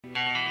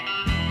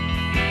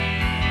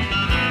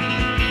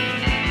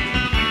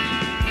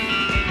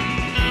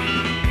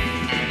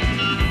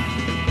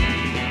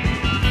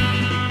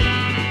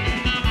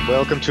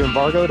Welcome to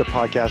Embargoed, a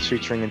podcast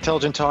featuring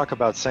intelligent talk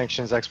about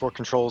sanctions, export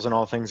controls, and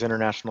all things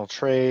international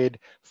trade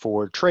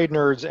for trade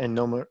nerds and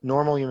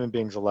normal human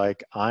beings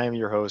alike. I am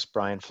your host,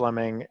 Brian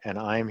Fleming, and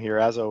I am here,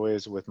 as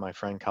always, with my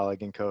friend,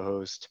 colleague, and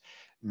co-host,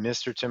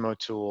 Mr. Tim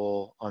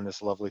O'Toole, on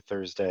this lovely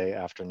Thursday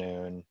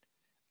afternoon.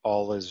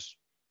 All is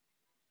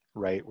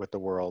right with the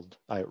world.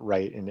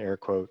 Right in air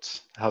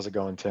quotes. How's it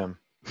going, Tim?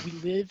 We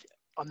live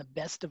on the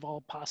best of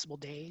all possible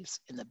days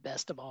in the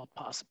best of all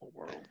possible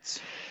worlds.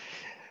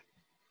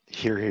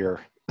 Hear,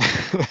 hear.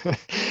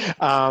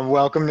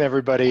 Welcome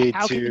everybody.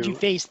 How could you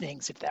face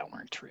things if that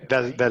weren't true?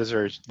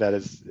 That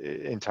is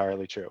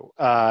entirely true.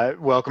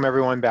 Welcome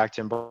everyone back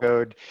to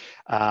Embargoed.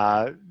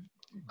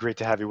 Great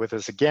to have you with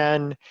us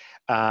again.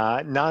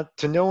 Not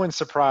to no one's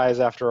surprise,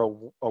 after a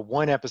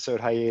one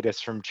episode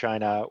hiatus from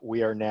China,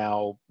 we are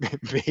now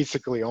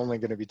basically only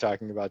going to be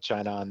talking about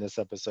China on this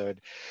episode.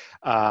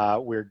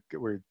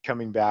 We're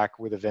coming back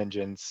with a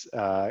vengeance,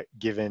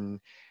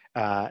 given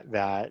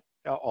that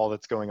all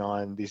that's going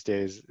on these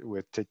days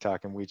with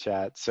TikTok and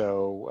WeChat.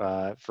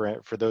 So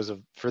for those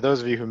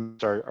of you who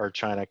missed our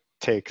China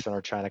takes and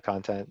our China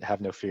content,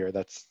 have no fear.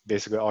 That's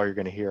basically all you're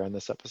going to hear on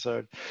this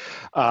episode.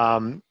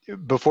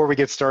 Before we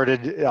get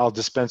started, I'll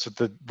dispense with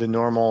the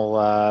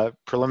normal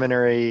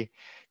preliminary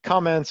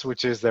comments,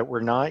 which is that we're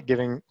not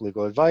giving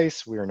legal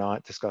advice. We are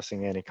not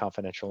discussing any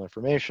confidential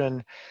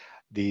information.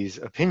 These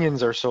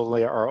opinions are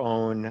solely our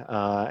own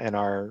and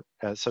are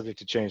subject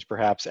to change,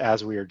 perhaps,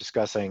 as we are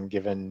discussing,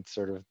 given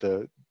sort of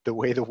the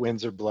way the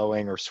winds are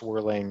blowing or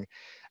swirling.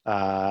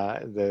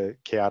 The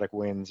chaotic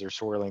winds are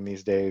swirling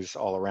these days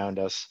all around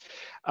us.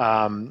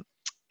 And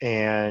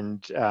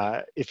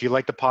if you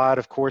like the pod,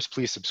 of course,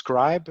 please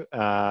subscribe.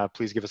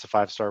 Please give us a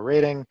 5-star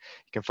rating.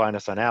 You can find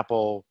us on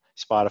Apple,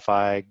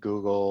 Spotify,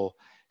 Google,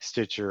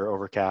 Stitcher,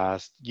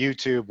 Overcast,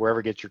 YouTube,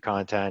 wherever you get your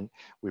content.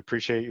 We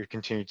appreciate your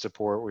continued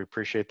support. We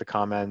appreciate the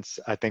comments.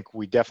 I think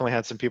we definitely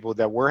had some people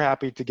that were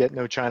happy to get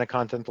no China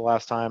content the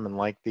last time and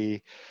like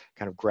the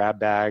kind of grab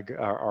bag,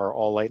 our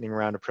all lightning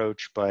round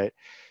approach. But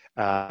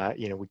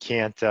we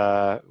can't.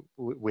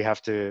 We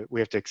have to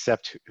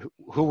accept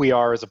who we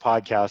are as a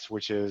podcast,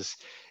 which is,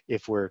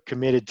 if we're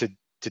committed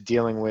to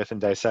dealing with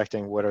and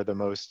dissecting what are the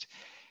most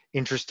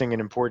interesting and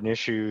important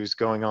issues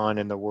going on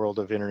in the world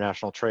of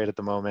international trade at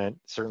the moment,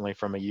 certainly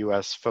from a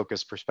U.S.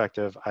 focused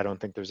perspective, I don't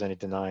think there's any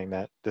denying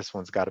that this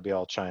one's got to be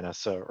all China,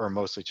 or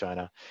mostly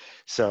China.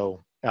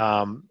 So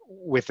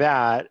with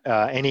that,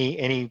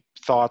 any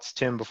thoughts,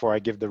 Tim, before I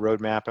give the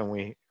roadmap and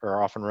we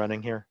are off and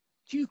running here?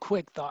 Few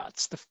quick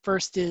thoughts. The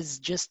first is,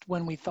 just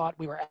when we thought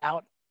we were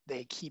out,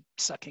 they keep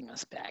sucking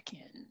us back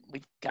in.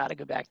 We've got to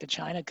go back to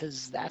China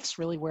because that's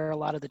really where a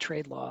lot of the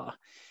trade law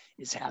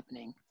is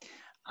happening.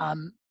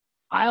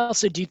 I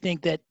also do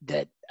think that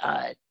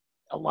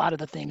a lot of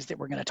the things that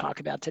we're going to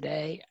talk about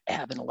today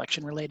have an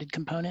election-related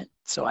component.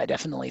 So I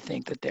definitely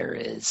think that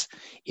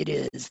it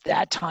is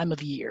that time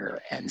of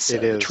year, and so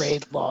the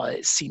trade law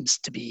seems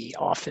to be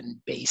often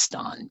based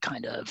on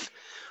kind of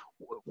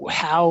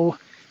how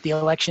the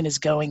election is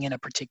going in a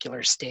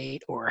particular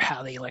state, or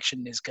how the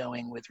election is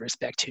going with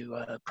respect to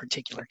a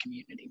particular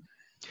community.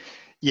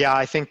 Yeah,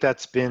 I think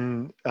that's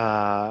been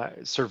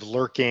sort of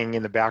lurking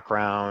in the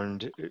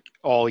background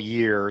all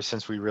year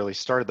since we really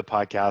started the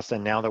podcast.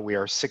 And now that we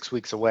are 6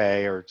 weeks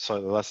away, or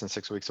slightly less than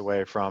 6 weeks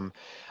away from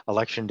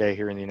Election Day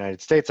here in the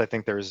United States, I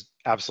think there's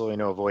absolutely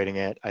no avoiding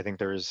it. I think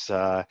there's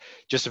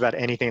just about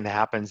anything that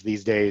happens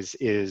these days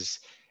is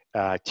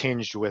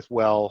tinged with,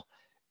 well,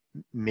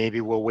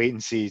 maybe we'll wait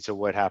and see to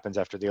what happens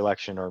after the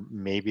election, or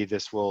maybe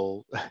this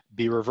will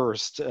be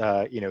reversed,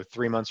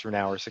 3 months from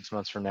now or 6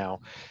 months from now.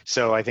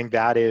 So I think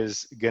that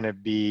is going to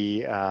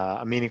be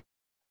a meaningful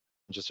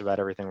just about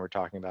everything we're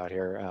talking about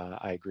here.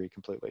 I agree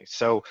completely.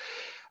 So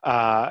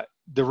the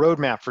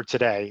roadmap for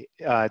today,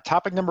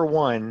 topic number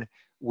one,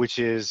 which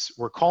is,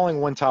 we're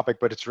calling one topic,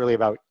 but it's really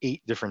about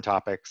 8 different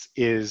topics,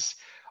 is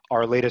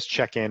our latest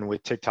check-in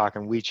with TikTok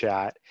and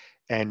WeChat.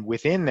 And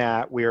within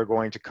that, we are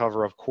going to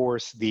cover, of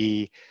course,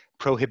 the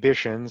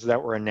prohibitions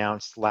that were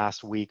announced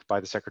last week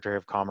by the Secretary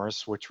of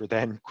Commerce, which were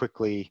then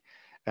quickly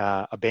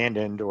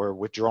abandoned or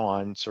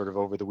withdrawn sort of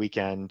over the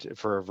weekend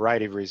for a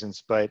variety of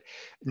reasons. But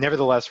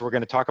nevertheless, we're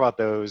going to talk about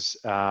those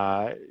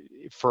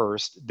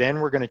first. Then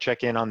we're going to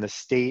check in on the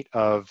state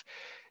of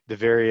the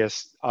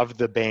various of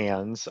the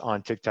bans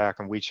on TikTok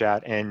and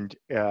WeChat, and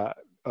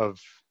of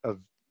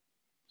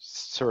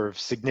sort of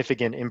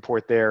significant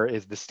import there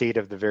is the state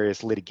of the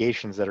various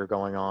litigations that are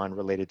going on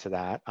related to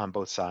that on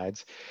both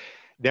sides.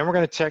 Then we're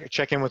going to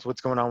check in with what's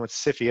going on with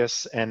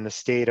CFIUS and the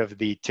state of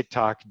the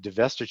TikTok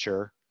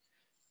divestiture.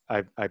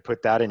 I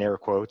put that in air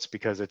quotes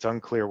because it's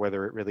unclear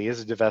whether it really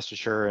is a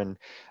divestiture. And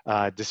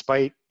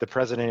despite the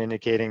president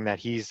indicating that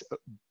he's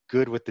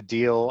good with the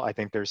deal, I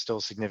think there's still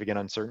significant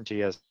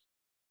uncertainty as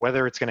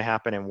whether it's going to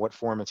happen and what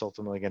form it's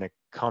ultimately going to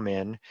come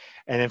in.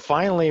 And then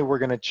finally, we're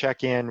going to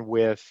check in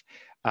with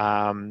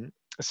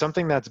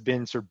something that's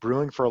been sort of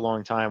brewing for a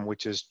long time,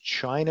 which is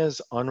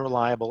China's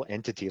unreliable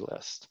entity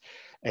list.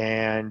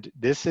 And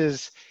this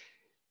is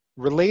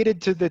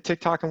related to the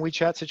TikTok and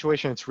WeChat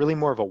situation. It's really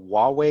more of a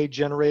Huawei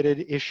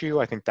generated issue.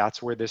 I think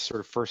that's where this sort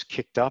of first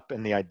kicked up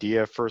and the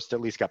idea first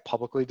at least got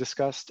publicly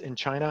discussed in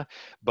China.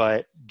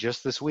 But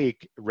just this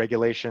week,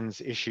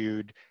 regulations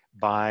issued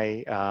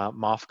by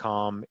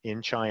MOFCOM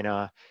in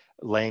China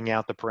laying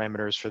out the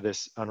parameters for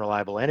this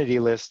unreliable entity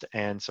list.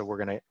 And so we're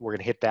gonna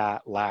hit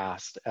that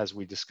last as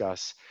we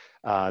discuss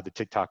the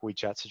TikTok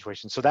WeChat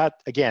situation. So that,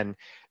 again,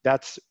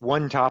 that's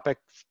one topic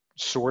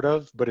sort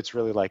of, but it's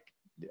really like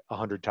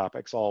 100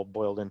 topics all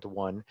boiled into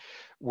one.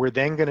 We're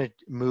then going to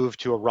move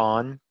to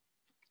Iran,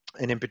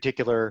 and in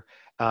particular,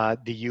 the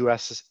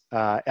U.S.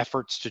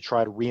 Efforts to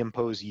try to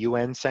reimpose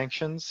UN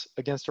sanctions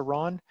against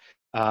Iran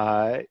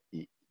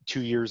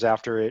 2 years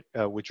after it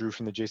withdrew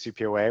from the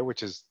JCPOA,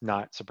 which has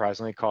not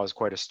surprisingly caused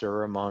quite a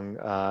stir among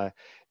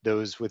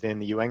those within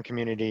the UN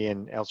community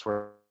and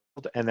elsewhere.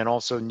 And then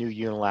also new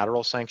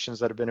unilateral sanctions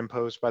that have been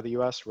imposed by the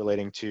U.S.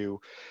 relating to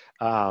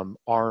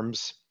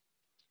arms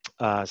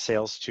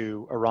sales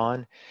to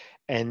Iran.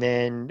 And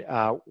then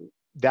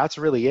that's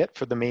really it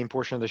for the main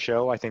portion of the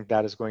show. I think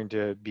that is going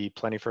to be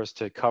plenty for us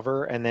to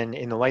cover. And then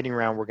in the lightning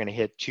round, we're going to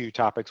hit two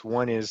topics.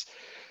 One is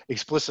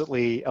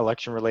explicitly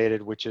election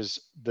related, which is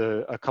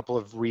a couple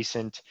of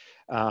recent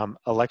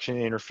election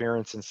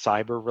interference and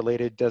cyber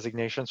related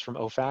designations from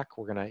OFAC.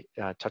 We're going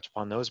to touch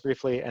upon those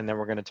briefly. And then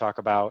we're going to talk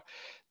about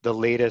the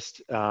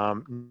latest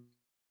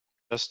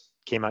just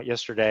came out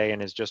yesterday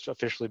and has just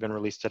officially been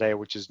released today,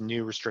 which is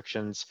new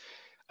restrictions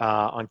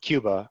on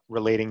Cuba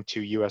relating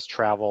to U.S.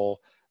 travel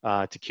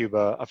to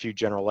Cuba, a few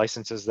general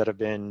licenses that have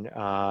been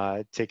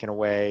taken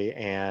away,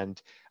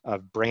 and a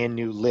brand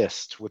new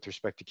list with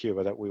respect to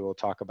Cuba that we will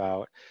talk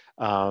about,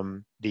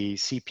 the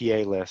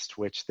CPA list,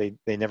 which they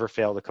never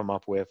fail to come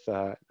up with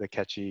the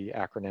catchy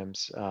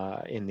acronyms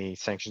in the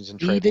sanctions and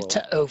trade Leave it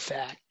world. to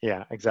OFAC.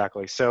 Yeah,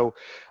 exactly. So,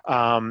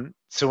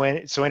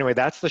 so anyway,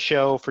 that's the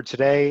show for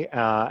today,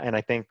 and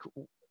I think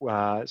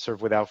sort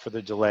of without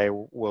further delay,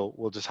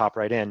 we'll just hop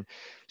right in.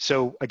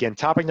 So again,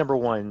 topic number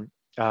one,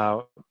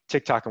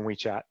 TikTok and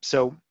WeChat.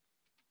 So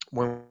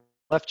when we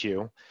left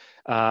you,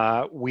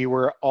 we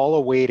were all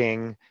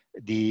awaiting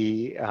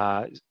the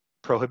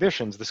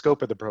prohibitions, the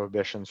scope of the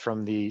prohibitions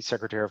from the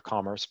Secretary of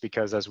Commerce,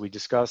 because as we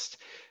discussed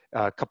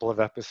a couple of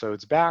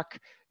episodes back,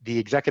 the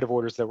executive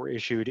orders that were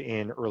issued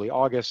in early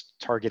August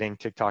targeting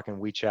TikTok and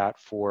WeChat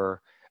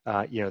for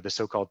the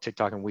so-called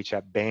TikTok and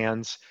WeChat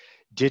bans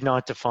did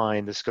not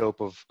define the scope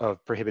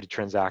of prohibited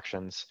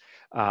transactions.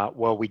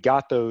 Well, we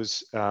got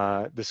those,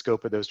 the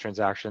scope of those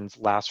transactions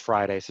last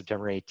Friday,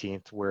 September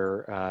 18th.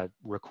 We're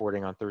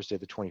recording on Thursday,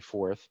 the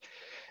 24th.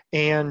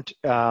 And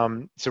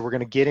so we're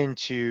going to get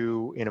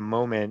into, in a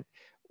moment,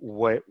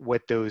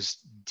 what those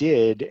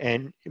did,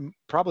 and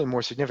probably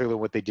more significantly,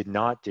 what they did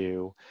not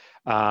do.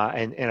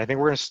 And I think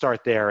we're going to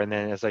start there. And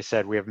then, as I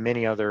said, we have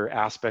many other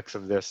aspects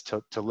of this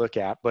to look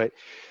at. But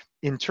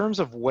in terms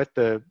of what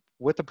the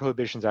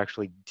prohibitions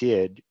actually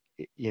did,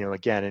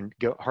 again, and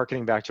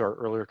harkening back to our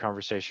earlier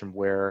conversation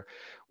where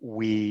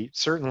we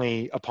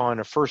certainly, upon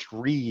a first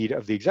read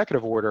of the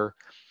executive order,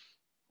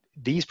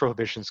 these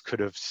prohibitions could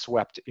have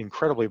swept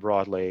incredibly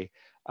broadly.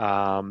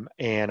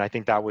 And I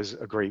think that was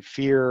a great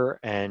fear,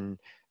 and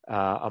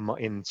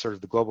in sort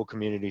of the global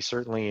community,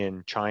 certainly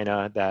in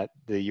China, that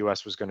the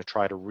US was going to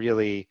try to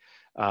really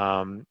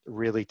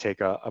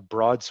take a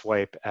broad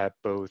swipe at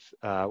both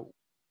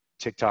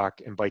TikTok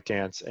and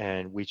ByteDance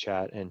and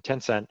WeChat and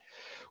Tencent.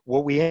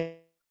 What we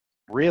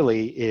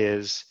really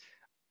is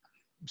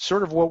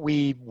sort of what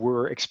we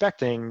were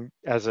expecting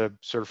as a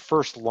sort of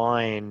first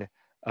line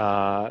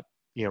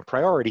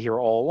priority here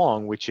all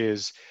along, which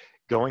is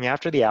going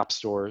after the app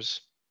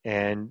stores.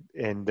 And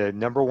the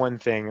number one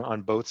thing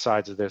on both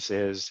sides of this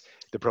is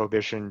the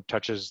prohibition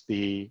touches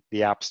the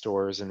app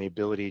stores and the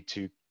ability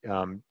to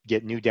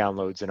get new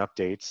downloads and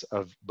updates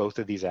of both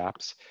of these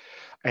apps.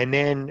 And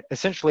then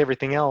essentially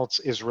everything else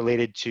is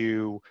related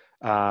to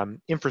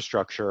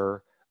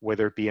infrastructure,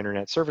 whether it be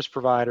internet service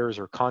providers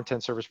or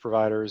content service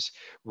providers,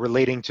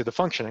 relating to the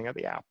functioning of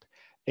the app.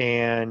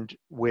 And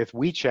with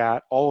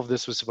WeChat, all of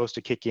this was supposed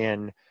to kick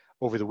in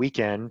over the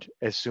weekend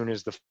as soon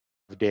as the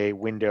day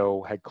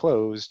window had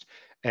closed.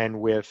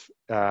 And with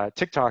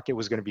TikTok, it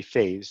was going to be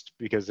phased,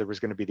 because there was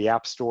going to be the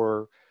App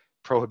Store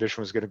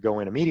prohibition was going to go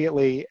in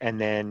immediately, and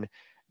then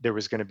there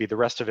was going to be the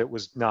rest of it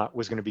was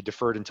going to be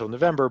deferred until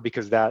November,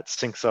 because that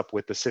syncs up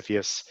with the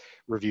CFIUS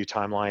review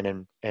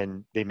timeline,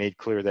 and they made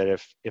clear that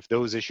if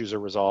those issues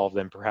are resolved,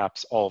 then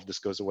perhaps all of this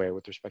goes away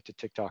with respect to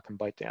TikTok and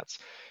ByteDance.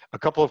 A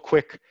couple of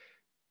quick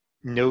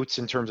notes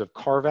in terms of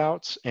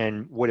carve-outs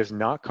and what is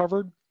not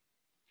covered.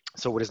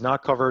 So what is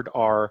not covered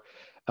are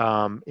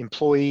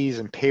employees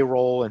and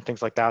payroll and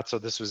things like that. So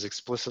this was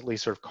explicitly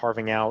sort of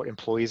carving out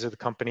employees of the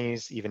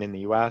companies, even in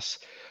the US.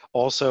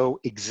 Also,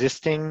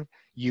 existing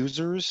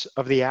users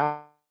of the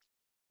app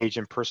engage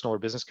in personal or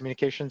business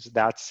communications,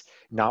 that's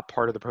not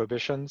part of the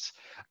prohibitions.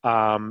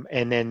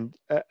 And then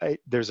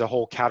there's a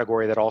whole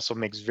category that also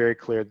makes very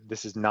clear that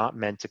this is not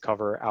meant to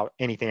cover out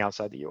anything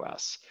outside the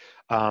US.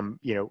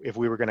 If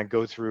we were going to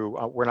go through,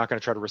 we're not going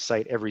to try to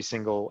recite every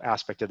single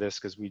aspect of this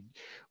because we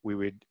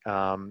would,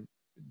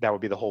 that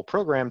would be the whole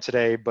program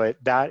today, but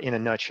that in a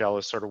nutshell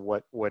is sort of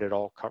what it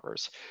all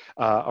covers.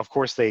 Of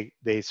course,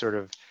 they sort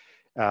of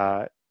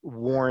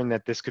warn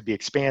that this could be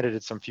expanded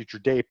at some future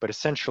date, but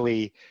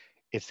essentially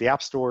it's the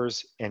app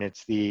stores and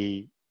it's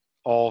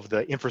all of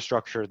the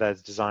infrastructure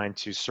that's designed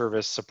to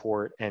service,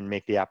 support, and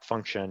make the app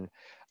function.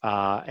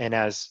 And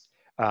as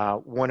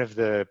one of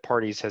the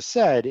parties has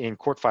said in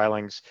court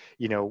filings,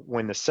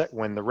 when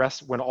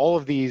all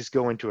of these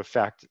go into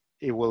effect,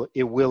 it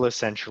will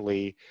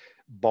essentially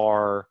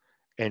bar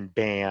and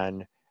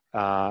ban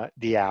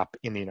the app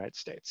in the United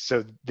States.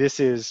 So this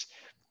is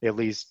at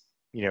least,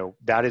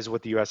 that is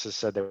what the US has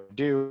said they would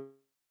do.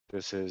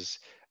 This is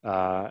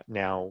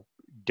now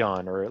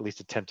done, or at least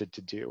attempted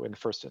to do in the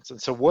first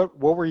instance. So what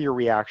were your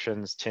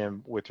reactions,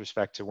 Tim, with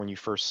respect to when you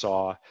first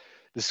saw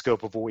the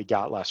scope of what we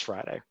got last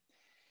Friday?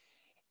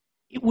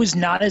 It was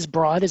not as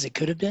broad as it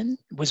could have been,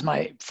 was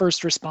my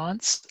first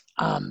response.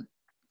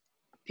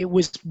 It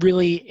was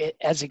really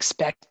as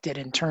expected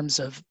in terms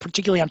of,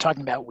 particularly I'm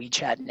talking about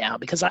WeChat now,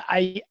 because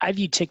I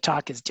view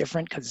TikTok as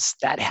different because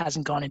that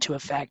hasn't gone into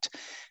effect,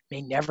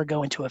 may never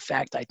go into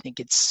effect. I think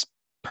it's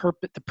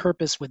the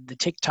purpose with the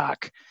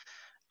TikTok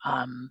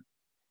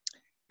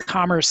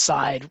commerce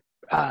side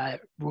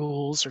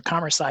rules or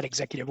commerce side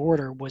executive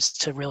order was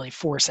to really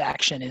force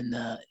action in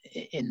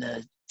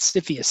the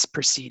CFIUS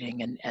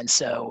proceeding, and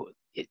so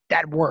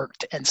that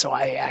worked, and so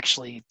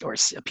or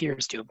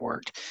appears to have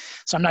worked.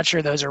 So I'm not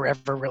sure those are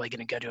ever really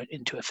going to go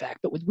into effect.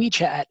 But with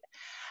WeChat,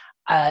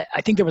 I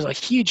think there was a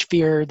huge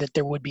fear that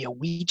there would be a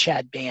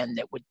WeChat ban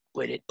that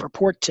would it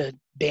purport to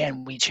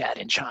ban WeChat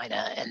in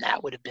China, and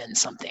that would have been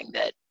something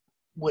that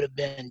would have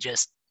been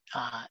just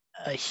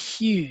a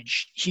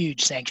huge,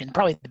 huge sanction,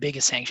 probably the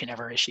biggest sanction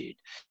ever issued.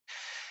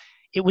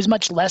 It was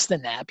much less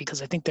than that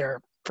because I think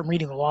from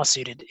reading the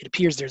lawsuit, it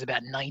appears there's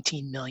about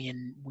 19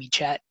 million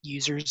WeChat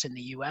users in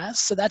the US.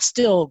 So that's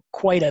still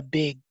quite a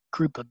big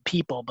group of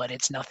people, but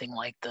it's nothing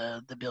like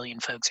the billion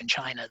folks in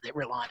China that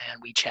rely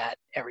on WeChat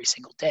every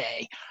single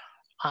day.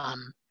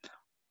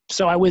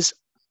 So I was,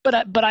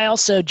 but I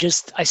also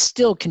I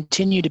still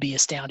continue to be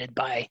astounded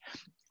by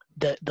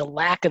the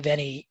lack of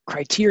any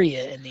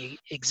criteria in the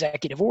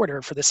executive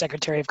order for the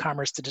Secretary of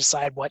Commerce to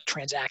decide what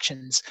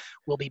transactions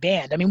will be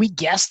banned. I mean, we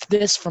guessed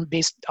this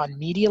based on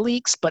media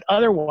leaks, but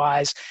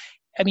otherwise,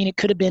 I mean, it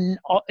could have been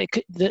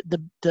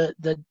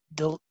the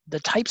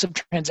types of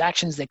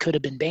transactions that could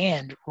have been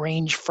banned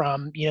range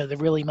from the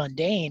really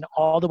mundane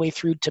all the way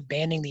through to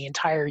banning the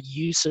entire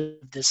use of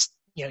this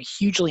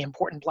hugely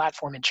important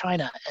platform in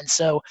China. And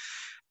so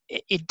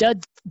it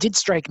did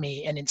strike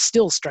me, and it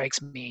still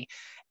strikes me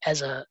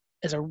as a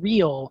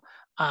real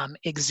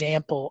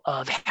example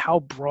of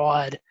how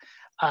broad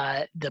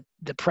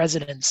the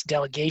president's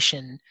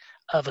delegation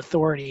of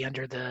authority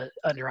under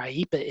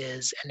IEEPA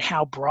is, and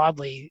how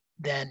broadly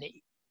then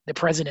the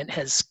president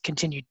has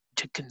continued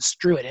to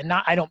construe it. And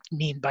I don't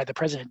mean by the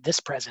president this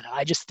president.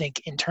 I just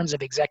think in terms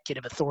of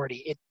executive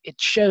authority,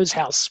 it shows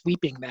how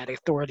sweeping that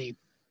authority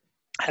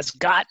has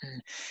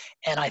gotten.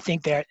 And I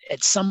think that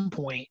at some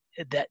point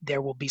that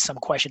there will be some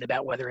question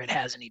about whether it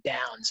has any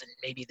bounds, and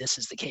maybe this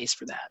is the case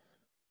for that.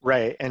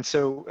 Right. And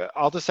so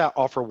I'll just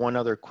offer one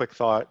other quick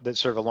thought that's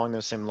sort of along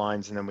those same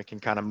lines, and then we can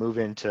kind of move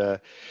into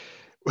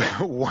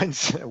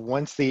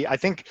I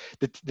think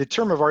the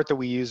term of art that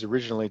we used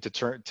originally to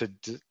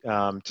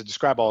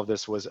describe all of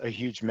this was a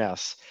huge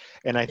mess.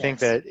 And I think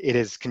that it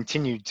has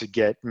continued to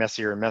get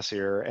messier and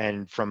messier.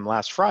 And from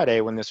last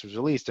Friday, when this was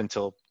released,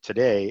 until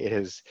today, it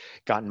has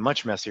gotten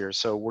much messier.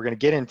 So we're going to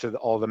get into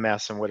all the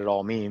mess and what it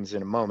all means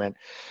in a moment.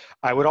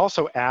 I would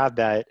also add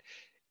that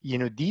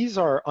these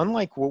are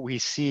unlike what we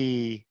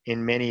see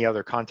in many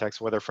other contexts,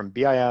 whether from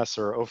BIS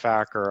or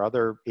OFAC or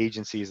other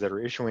agencies that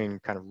are issuing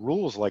kind of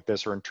rules like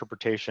this or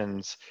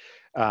interpretations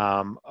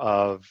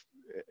of,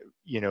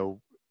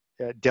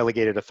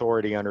 delegated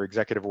authority under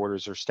executive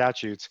orders or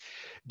statutes.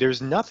 There's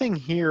nothing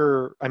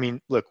here. I mean,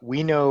 look,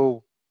 we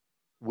know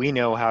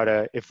how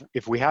to,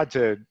 if we had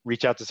to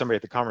reach out to somebody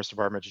at the Commerce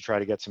Department to try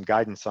to get some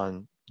guidance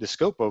on the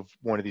scope of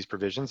one of these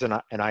provisions, and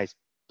I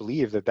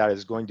believe that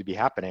is going to be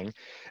happening.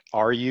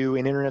 Are you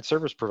an internet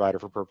service provider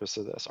for purpose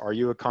of this? Are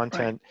you a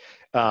content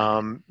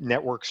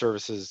network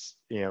services,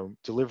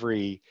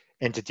 delivery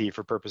entity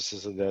for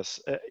purposes of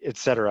this, et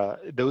cetera?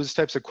 Those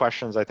types of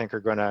questions I think are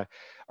going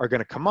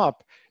to come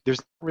up. There's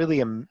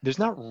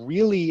not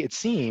really, it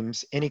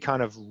seems, any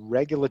kind of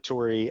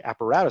regulatory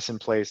apparatus in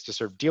place to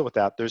sort of deal with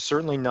that. There's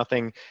certainly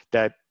nothing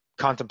that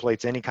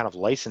contemplates any kind of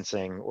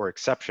licensing or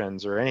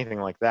exceptions or anything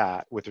like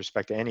that with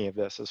respect to any of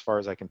this, as far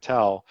as I can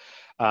tell.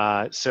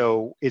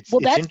 So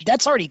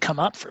that's already come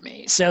up for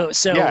me. So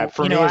yeah,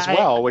 for me as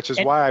well, which is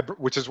why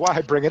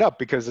I bring it up,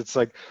 because it's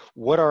like,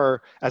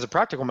 as a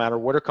practical matter,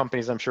 what are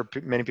companies? I'm sure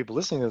many people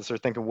listening to this are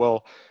thinking,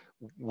 well,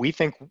 we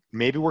think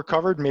maybe we're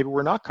covered, maybe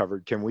we're not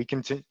covered. Can we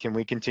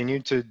continue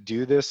to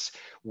do this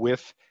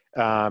with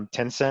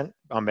Tencent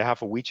on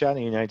behalf of WeChat in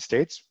the United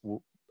States?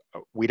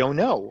 We don't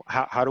know.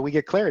 How do we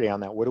get clarity on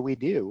that? What do we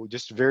do?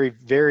 Just very,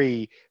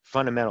 very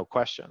fundamental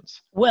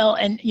questions. Well,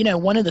 and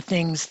one of the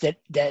things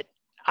that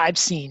I've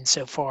seen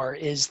so far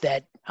is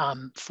that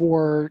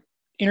for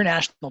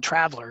international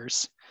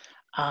travelers,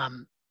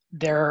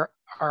 there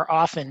are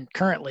often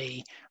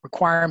currently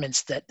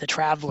requirements that the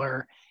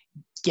traveler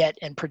get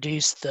and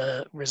produce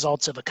the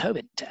results of a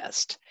COVID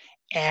test.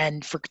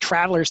 And for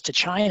travelers to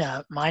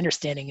China, my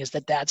understanding is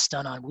that that's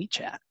done on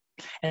WeChat.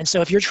 And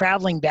so if you're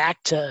traveling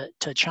back to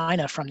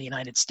China from the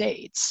United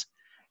States,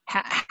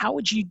 how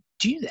would you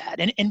do that?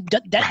 And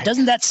that Right.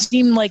 doesn't that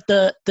seem like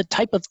the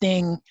type of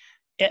thing,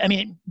 I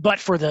mean, but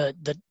for the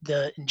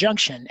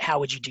injunction, how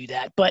would you do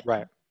that? But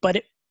Right.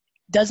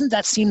 doesn't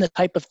that seem the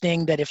type of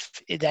thing that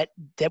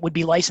that would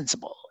be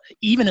licensable,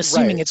 even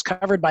assuming Right. it's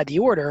covered by the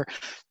order?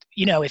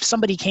 If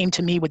somebody came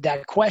to me with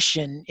that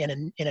question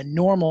in a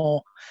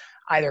normal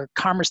either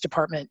Commerce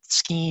Department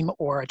scheme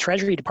or a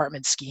Treasury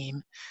Department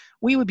scheme,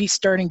 we would be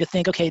starting to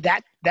think, okay,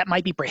 that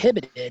might be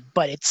prohibited,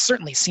 but it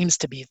certainly seems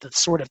to be the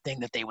sort of thing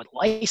that they would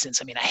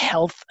license. I mean, a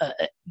health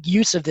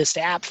use of this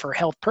app for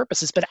health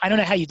purposes, but I don't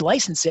know how you'd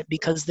license it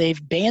because they've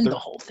banned the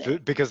whole thing.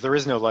 Because there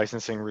is no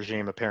licensing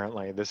regime,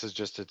 apparently. This is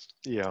just, it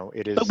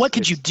is. But what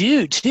could you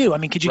do too? I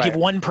mean, could you Right. give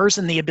one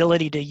person the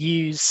ability to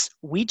use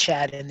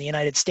WeChat in the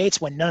United States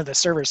when none of the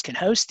servers can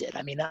host it?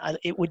 I mean,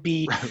 it would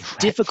be Right.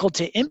 difficult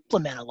to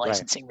implement a Right.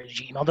 licensing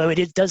regime, although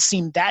it does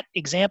seem that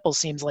example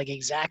seems like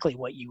exactly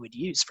what you would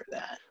use for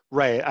that.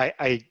 Right.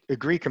 I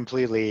agree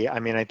completely. I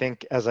mean, I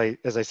think as I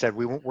said,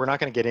 we're not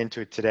going to get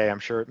into it today. I'm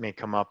sure it may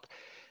come up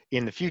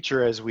in the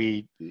future as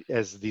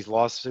these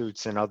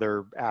lawsuits and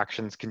other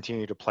actions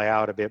continue to play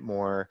out a bit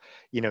more.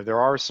 There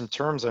are some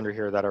terms under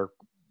here that are,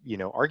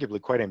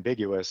 arguably quite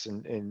ambiguous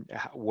in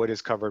what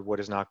is covered, what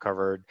is not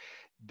covered.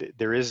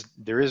 There is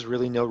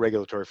really no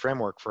regulatory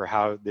framework for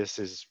how this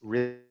is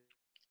really.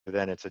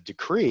 Then it's a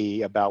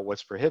decree about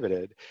what's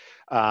prohibited,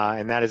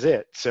 and that is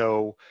it.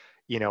 So,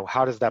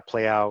 how does that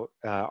play out?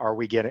 Are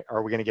we going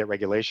to get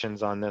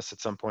regulations on this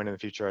at some point in the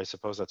future? I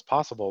suppose that's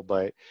possible,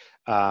 but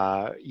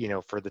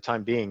for the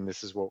time being,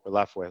 this is what we're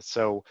left with.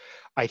 So,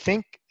 I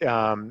think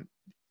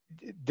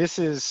this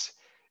is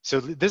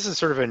sort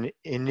of an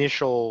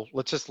initial.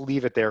 Let's just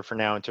leave it there for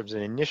now in terms of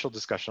an initial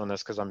discussion on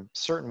this, because I'm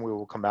certain we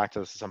will come back to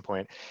this at some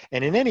point.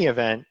 And in any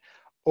event,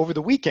 over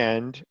the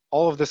weekend,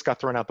 all of this got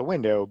thrown out the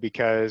window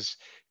because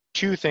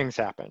two things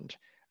happened.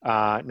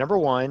 Number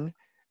one,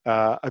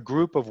 a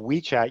group of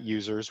WeChat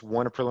users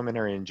won a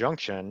preliminary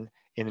injunction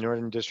in the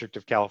Northern District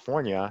of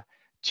California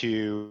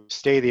to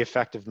stay the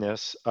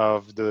effectiveness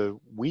of the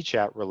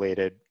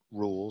WeChat-related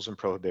rules and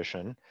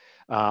prohibition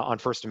on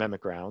First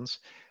Amendment grounds.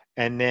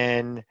 And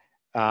then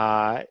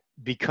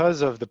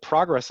because of the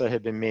progress that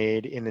had been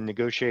made in the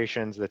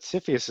negotiations that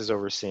CFIUS is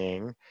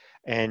overseeing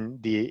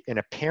and an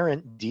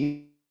apparent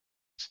deal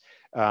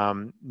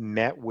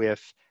met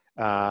with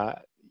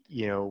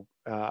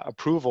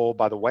approval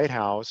by the White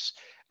House,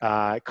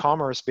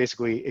 Commerce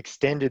basically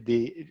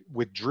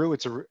withdrew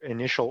its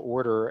initial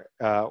order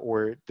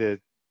or the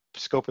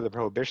scope of the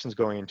prohibitions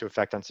going into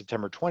effect on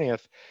September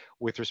 20th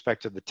with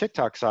respect to the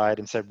TikTok side,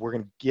 and said we're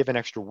going to give an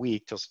extra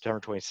week till September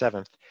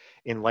 27th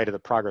in light of the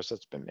progress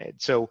that's been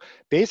made. So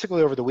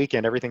basically over the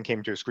weekend, everything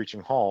came to a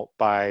screeching halt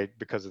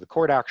because of the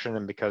court action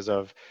and because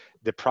of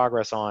the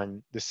progress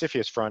on the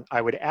CFIUS front.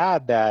 I would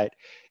add that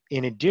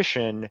in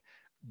addition,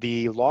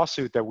 the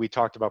lawsuit that we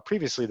talked about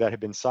previously that had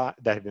been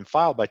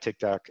filed by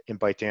TikTok and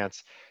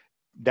ByteDance,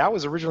 that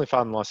was originally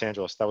filed in Los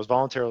Angeles. That was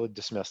voluntarily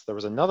dismissed. There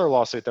was another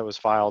lawsuit that was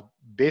filed,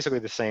 basically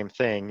the same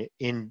thing,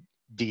 in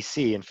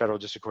DC, in federal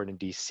district court in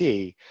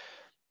DC.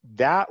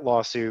 That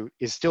lawsuit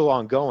is still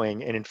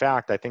ongoing. And in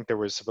fact, I think there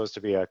was supposed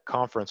to be a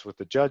conference with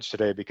the judge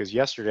today, because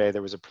yesterday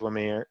there was a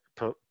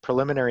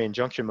preliminary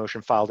injunction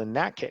motion filed in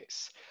that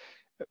case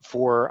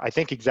for, I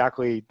think,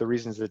 exactly the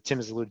reasons that Tim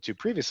has alluded to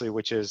previously,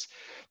 which is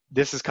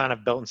this is kind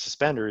of belt and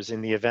suspenders in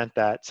the event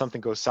that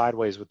something goes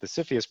sideways with the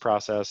CFIUS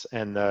process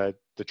and the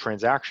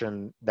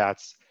transaction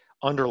that's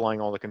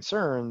underlying all the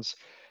concerns.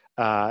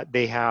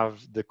 They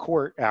have the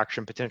court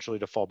action potentially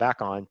to fall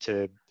back on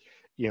to,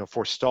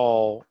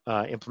 forestall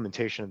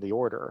implementation of the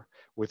order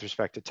with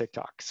respect to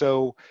TikTok.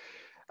 So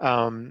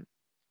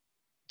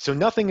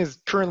nothing is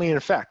currently in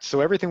effect.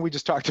 So everything we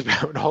just talked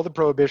about, all the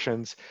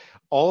prohibitions,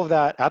 all of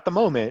that at the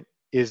moment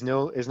is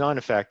not in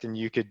effect. And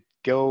you could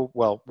go,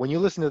 well, when you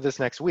listen to this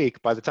next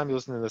week, by the time you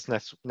listen to this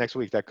next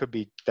week, that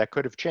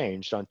could have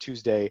changed on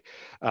Tuesday,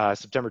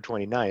 September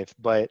 29th.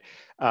 But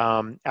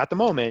at the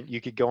moment, you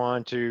could go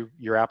on to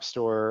your app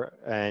store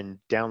and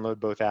download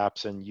both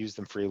apps and use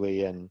them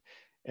freely. And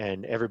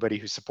everybody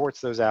who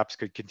supports those apps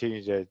could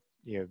continue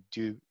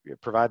to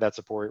provide that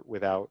support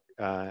without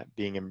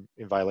being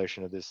in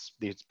violation of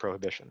these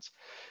prohibitions.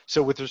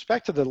 So with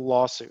respect to the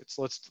lawsuits,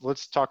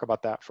 let's talk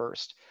about that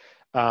first.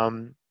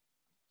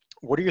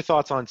 What are your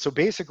thoughts on? So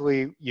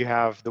basically, you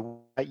have the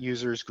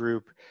users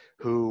group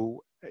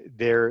who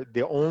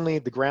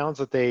the grounds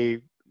that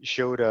they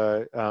showed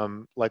a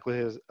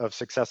likelihood of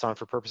success on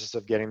for purposes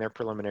of getting their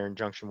preliminary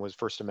injunction was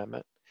First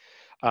Amendment.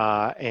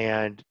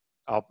 And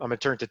I'm going to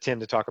turn to Tim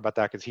to talk about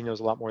that because he knows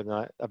a lot more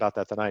about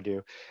that than I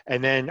do.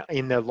 And then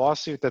in the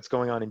lawsuit that's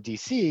going on in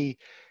DC,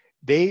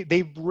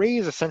 they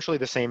raise essentially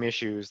the same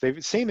issues. The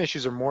same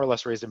issues are more or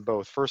less raised in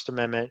both First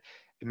Amendment,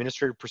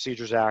 Administrative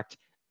Procedures Act,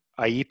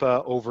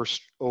 IEPA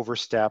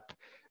overstep,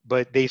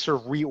 but they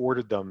sort of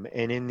reordered them.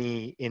 And in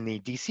the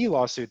DC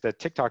lawsuit that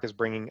TikTok is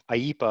bringing,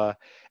 IEPA,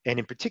 and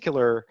in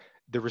particular,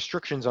 the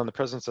restrictions on the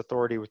president's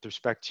authority with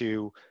respect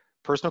to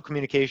personal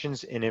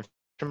communications and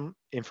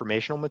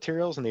informational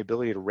materials and the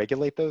ability to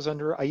regulate those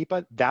under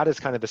IEPA, that is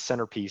kind of the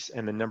centerpiece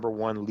and the number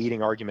one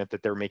leading argument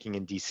that they're making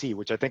in DC,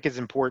 which I think is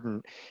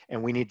important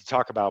and we need to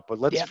talk about. But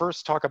let's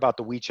first talk about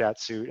the WeChat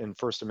suit and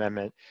First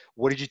Amendment.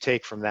 What did you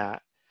take from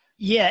that?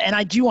 Yeah, and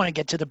I do want to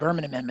get to the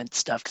Berman Amendment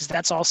stuff because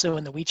that's also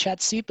in the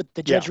WeChat suit, but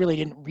the judge really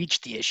didn't reach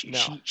the issue.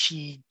 No.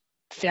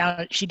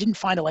 She didn't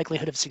find a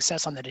likelihood of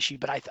success on that issue,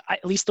 but I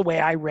at least the way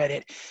I read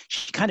it,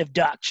 she kind of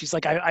ducked. She's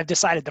like, I've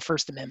decided the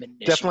First Amendment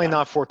issue. Definitely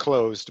not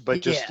foreclosed,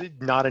 but just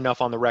not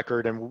enough on the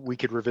record, and we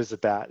could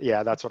revisit that.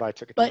 Yeah, that's what I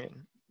took it to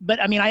mean.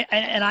 But I mean,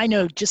 I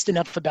know just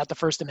enough about the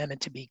First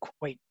Amendment to be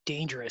quite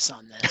dangerous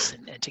on this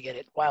and to get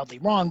it wildly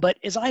wrong. But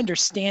as I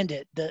understand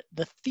it,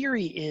 the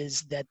theory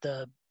is that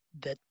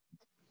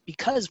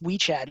because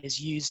WeChat is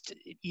used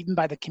even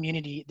by the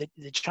community,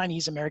 the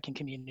Chinese American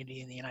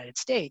community in the United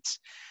States,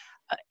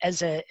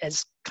 as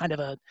kind of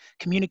a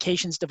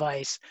communications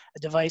device, a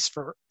device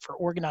for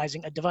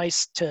organizing, a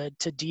device to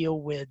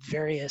deal with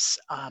various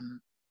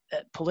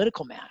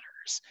political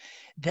matters,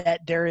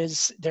 that there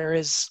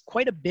is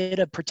quite a bit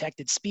of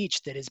protected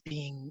speech that is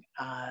being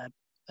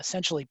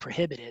essentially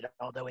prohibited,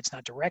 although it's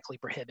not directly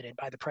prohibited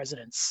by the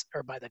president's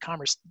or by the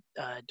Commerce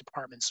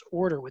Department's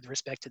order with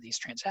respect to these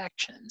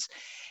transactions.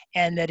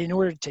 And that in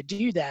order to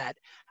do that,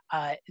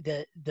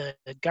 the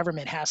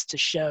government has to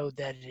show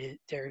that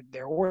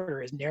their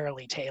order is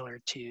narrowly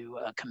tailored to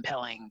a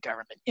compelling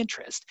government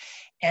interest.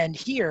 And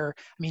here,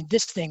 I mean,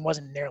 this thing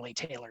wasn't narrowly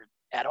tailored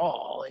at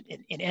all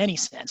in any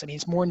sense. I mean,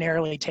 it's more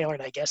narrowly tailored,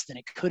 I guess, than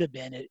it could have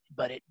been,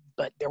 but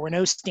there were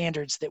no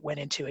standards that went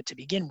into it to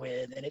begin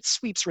with, and it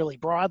sweeps really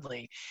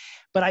broadly.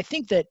 But I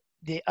think that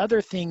the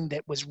other thing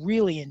that was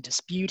really in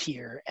dispute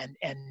here,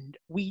 and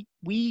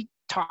we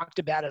talked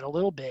about it a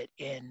little bit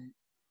in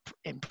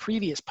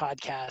previous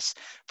podcasts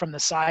from the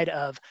side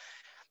of,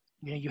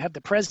 you have the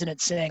president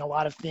saying a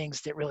lot of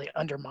things that really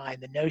undermine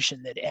the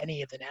notion that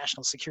any of the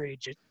national security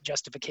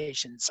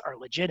justifications are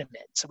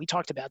legitimate. So we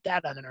talked about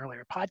that on an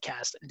earlier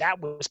podcast, and that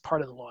was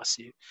part of the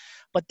lawsuit.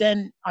 But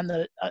then on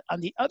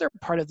the other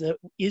part of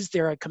is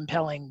there a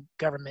compelling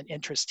government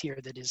interest here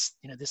that is,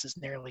 this is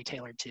narrowly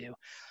tailored to?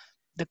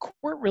 The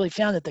court really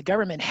found that the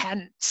government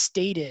hadn't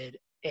stated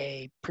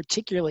a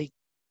particularly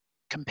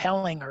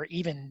compelling or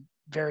even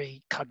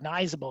very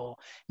cognizable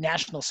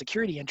national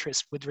security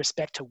interest with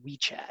respect to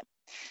WeChat.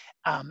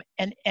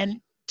 And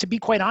to be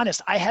quite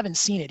honest, I haven't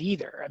seen it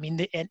either. I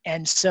mean,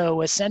 and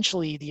so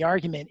essentially the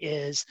argument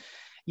is,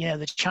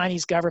 the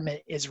Chinese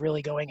government is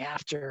really going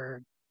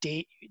after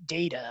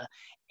data,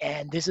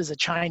 and this is a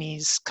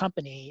Chinese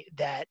company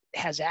that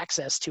has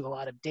access to a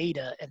lot of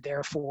data, and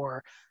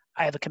therefore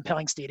I have a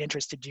compelling state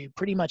interest to do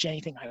pretty much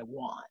anything I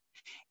want.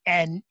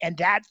 And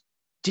that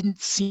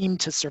didn't seem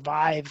to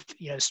survive,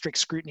 strict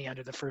scrutiny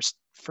under the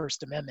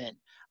First Amendment,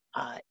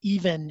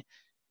 even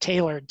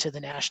tailored to the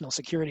national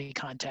security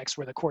context,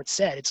 where the court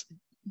said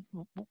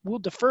we'll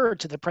defer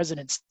to the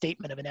president's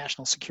statement of a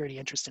national security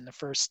interest in the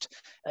first,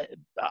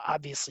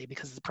 obviously,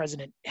 because the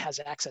president has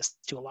access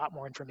to a lot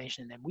more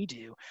information than we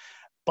do.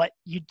 But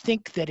you'd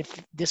think that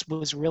if this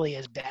was really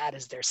as bad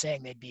as they're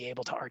saying, they'd be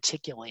able to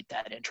articulate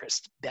that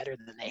interest better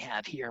than they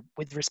have here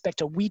with respect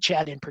to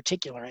WeChat in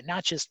particular, and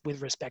not just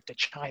with respect to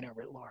China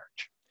writ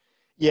large.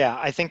 Yeah,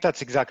 I think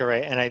that's exactly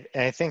right. And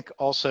I think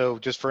also,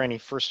 just for any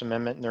First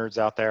Amendment nerds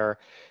out there,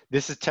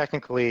 this is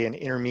technically an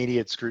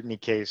intermediate scrutiny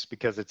case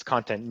because it's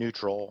content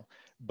neutral,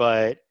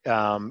 but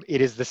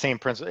it is the same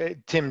principle.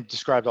 Tim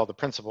described all the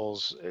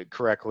principles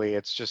correctly.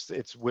 It's just,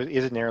 is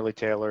it narrowly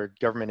tailored,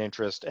 government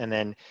interest? And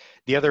then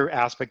the other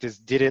aspect is,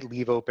 did it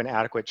leave open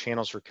adequate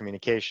channels for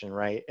communication,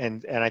 right?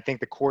 And I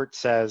think the court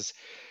says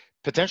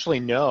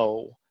potentially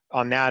no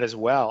on that as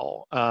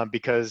well,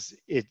 because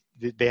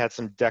they had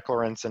some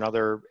declarants and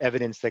other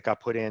evidence that got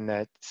put in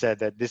that said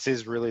that this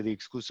is really the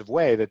exclusive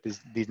way that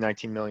these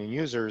 19 million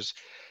users,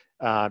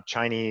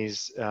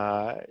 Chinese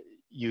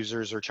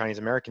users or Chinese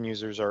American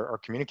users are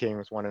communicating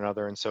with one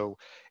another. And so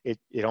it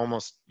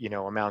almost,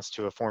 amounts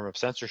to a form of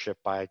censorship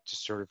by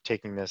just sort of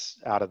taking this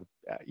out of,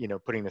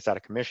 putting this out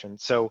of commission.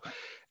 So,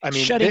 I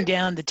mean, shutting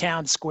down the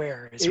town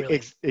square is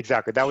really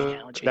exactly.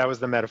 That was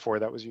the metaphor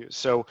that was used.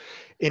 So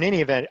in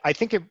any event, I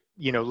think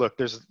look,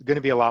 there's going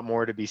to be a lot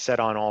more to be said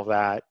on all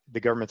that. The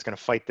government's going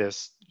to fight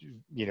this,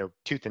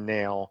 tooth and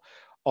nail.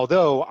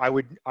 Although I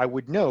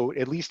would note,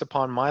 at least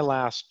upon my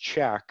last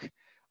check,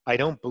 I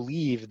don't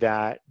believe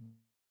that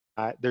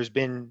there's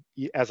been,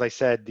 as I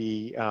said,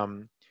 the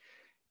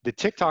the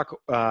TikTok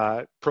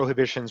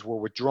prohibitions were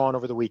withdrawn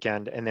over the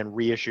weekend and then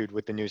reissued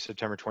with the new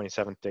September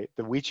 27th date.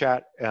 The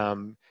WeChat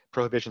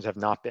prohibitions have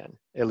not been,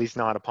 at least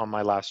not upon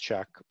my last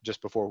check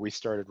just before we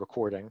started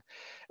recording.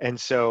 And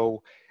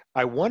so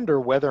I wonder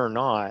whether or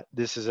not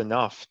this is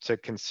enough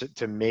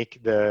to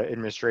make the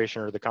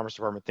administration or the Commerce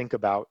Department think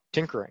about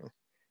tinkering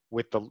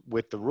with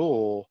the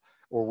rule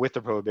or with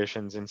the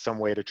prohibitions in some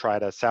way to try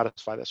to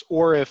satisfy this,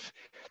 or if,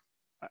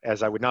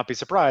 as I would not be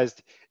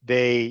surprised,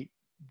 they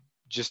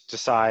just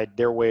decide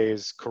their way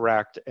is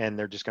correct and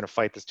they're just going to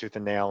fight this tooth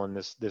and nail, and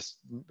this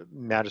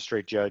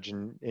magistrate judge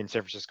in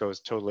San Francisco is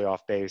totally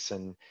off base,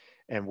 and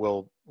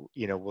we'll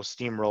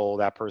steamroll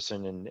that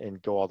person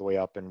and go all the way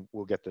up, and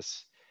we'll get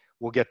this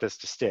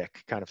to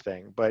stick, kind of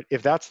thing. But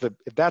if that's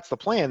the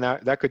plan,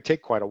 that could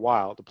take quite a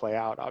while to play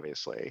out,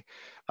 obviously.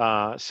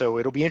 So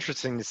it'll be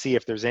interesting to see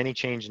if there's any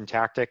change in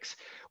tactics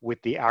with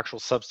the actual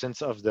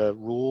substance of the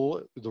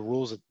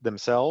rules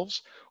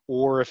themselves,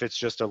 or if it's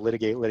just a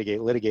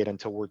litigate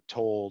until we're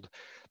told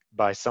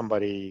by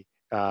somebody,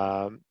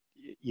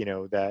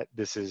 that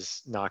this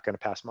is not going to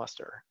pass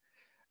muster.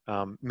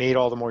 Made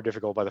all the more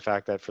difficult by the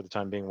fact that for the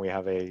time being we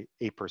have a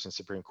 8-person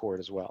Supreme Court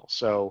as well.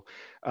 So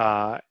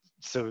that'll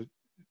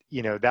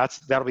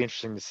be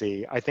interesting to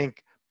see. I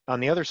think on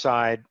the other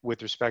side,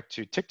 with respect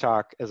to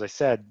TikTok, as I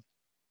said,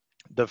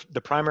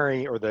 the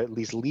primary, or the at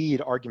least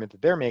lead argument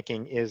that they're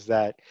making, is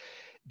that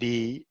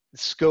the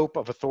scope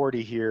of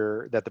authority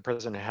here that the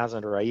president has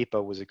under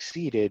IEEPA was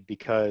exceeded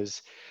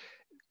because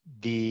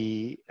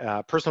the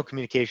personal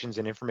communications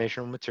and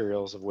informational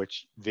materials, of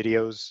which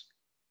videos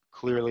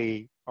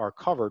clearly are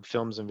covered,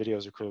 films and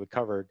videos are clearly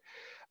covered,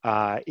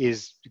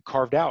 is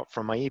carved out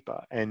from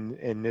IEEPA.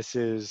 And this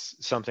is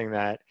something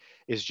that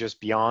is just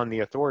beyond the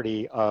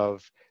authority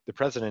of the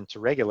president to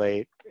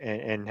regulate,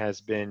 and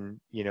has been,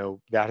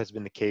 that has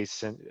been the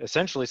case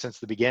essentially since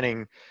the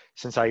beginning,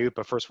 since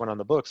IEEPA first went on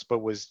the books, but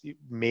was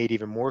made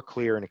even more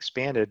clear and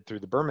expanded through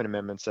the Berman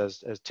Amendments,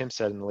 as Tim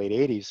said, in the late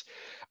 80s.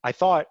 I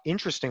thought,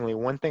 interestingly,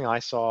 one thing I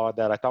saw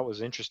that I thought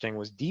was interesting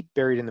was deep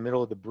buried in the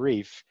middle of the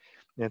brief,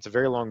 and it's a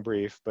very long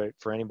brief, but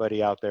for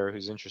anybody out there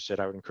who's interested,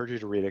 I would encourage you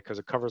to read it because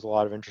it covers a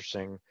lot of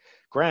interesting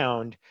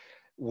ground,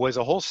 was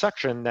a whole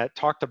section that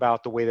talked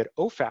about the way that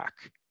OFAC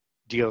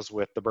deals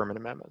with the Berman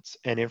Amendments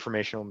and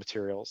informational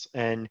materials,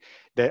 and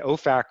that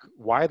OFAC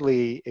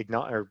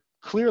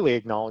clearly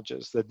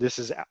acknowledges that this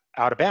is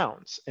out of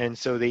bounds. And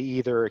so they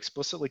either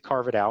explicitly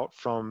carve it out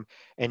from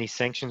any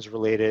sanctions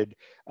related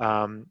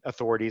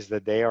authorities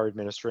that they are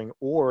administering,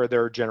 or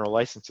there are general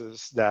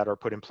licenses that are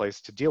put in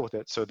place to deal with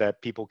it so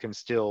that people can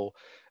still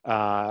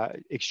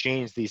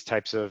exchange these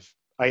types of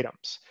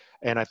items.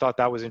 And I thought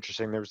that was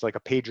interesting. There was like a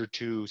page or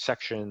two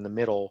section in the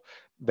middle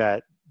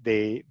that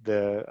the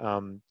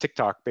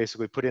TikTok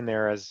basically put in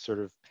there as sort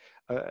of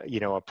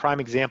a prime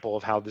example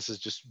of how this is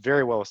just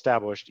very well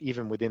established,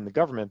 even within the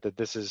government, that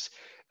this is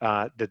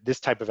that this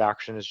type of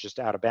action is just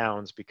out of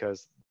bounds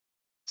because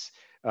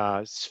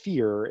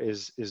sphere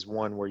is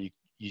one where you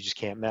just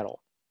can't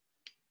meddle.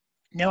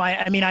 No,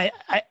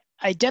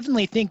 I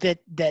definitely think that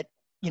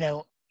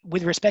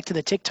with respect to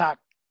the TikTok.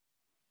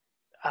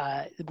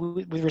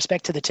 With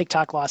respect to the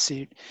TikTok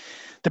lawsuit,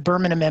 the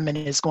Berman Amendment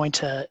is going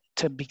to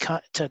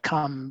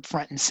come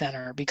front and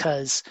center,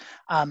 because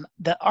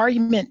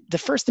the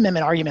First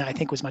Amendment argument, I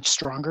think, was much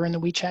stronger in the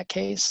WeChat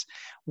case,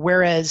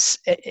 whereas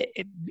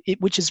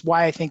which is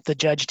why I think the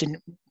judge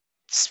didn't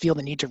feel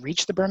the need to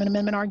reach the Berman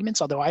Amendment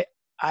arguments, although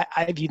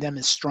I view them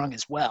as strong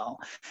as well.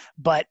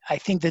 But I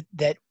think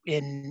that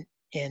in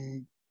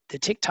the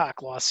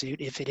TikTok lawsuit,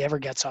 if it ever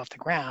gets off the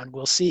ground,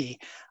 we'll see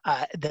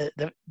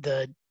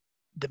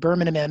the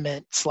Berman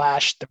Amendment /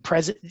 the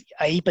president,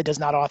 IEEPA does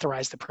not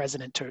authorize the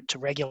president to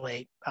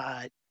regulate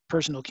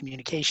personal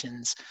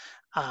communications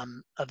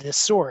of this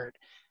sort,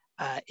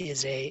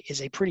 is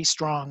a pretty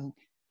strong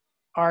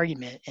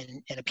argument,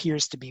 and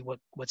appears to be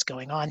what's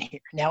going on here.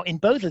 Now, in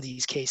both of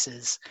these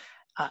cases,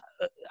 I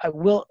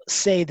will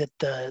say that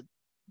the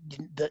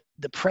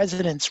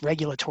president's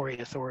regulatory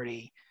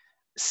authority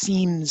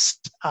seems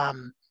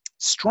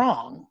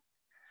strong,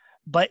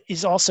 but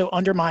is also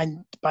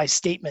undermined by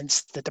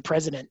statements that the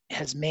president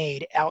has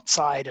made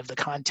outside of the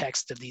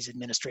context of these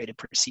administrative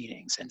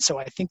proceedings. And so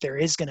I think there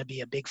is going to be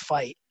a big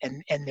fight,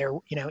 and there,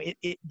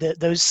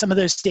 some of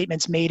those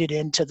statements made it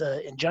into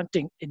the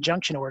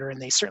injunction order,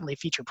 and they certainly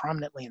feature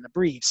prominently in the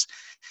briefs.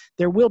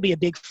 There will be a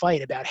big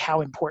fight about how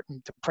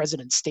important the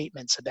president's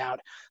statements about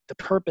the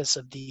purpose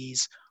of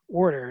these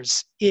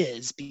orders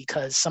is,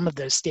 because some of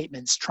those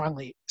statements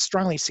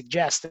strongly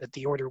suggest that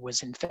the order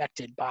was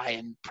infected by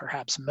and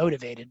perhaps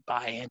motivated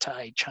by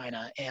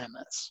anti-China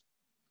animus.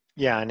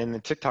 Yeah, and in the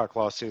TikTok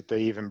lawsuit,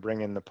 they even bring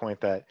in the point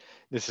that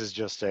this is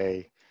just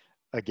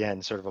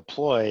again, sort of a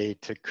ploy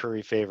to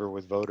curry favor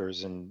with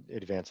voters in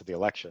advance of the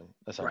election,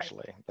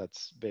 essentially. Right.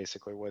 That's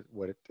basically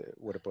what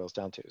it boils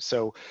down to.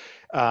 So,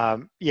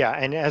 yeah,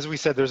 and as we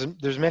said,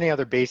 there's many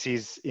other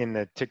bases in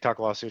the TikTok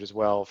lawsuit as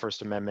well: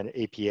 First Amendment,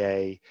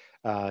 APA,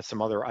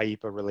 some other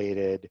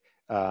IEEPA-related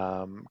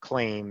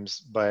claims.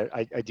 But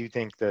I do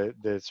think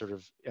the sort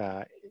of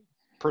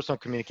personal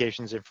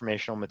communications,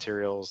 informational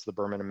materials, the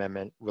Berman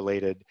Amendment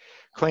related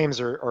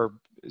claims are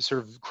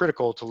sort of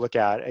critical to look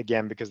at,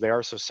 again, because they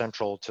are so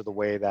central to the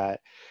way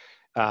that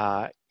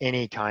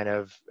any kind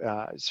of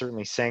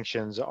certainly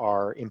sanctions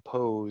are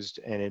imposed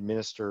and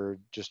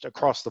administered just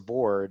across the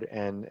board.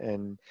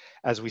 And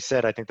as we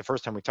said, I think the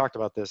first time we talked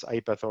about this,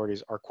 IEEPA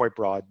authorities are quite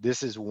broad.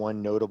 This is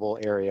one notable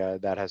area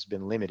that has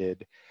been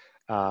limited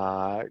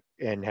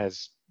and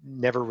has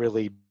never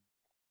really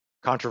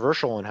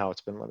controversial in how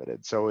it's been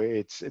limited. So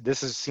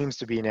seems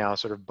to be now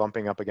sort of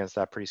bumping up against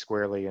that pretty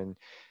squarely, and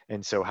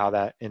so how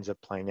that ends up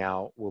playing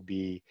out will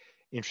be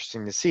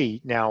interesting to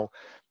see. Now,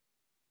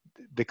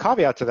 the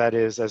caveat to that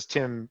is, as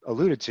Tim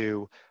alluded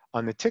to,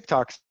 on the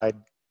TikTok side,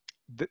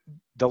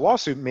 the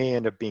lawsuit may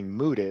end up being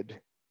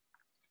mooted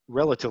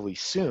relatively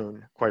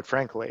soon, quite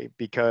frankly,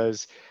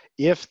 because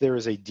if there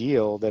is a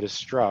deal that is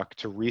struck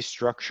to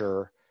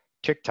restructure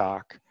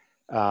TikTok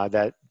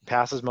that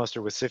passes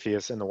muster with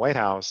CFIUS in the White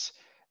House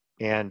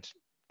and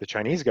the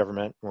Chinese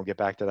government, we'll get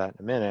back to that in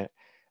a minute,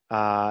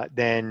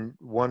 then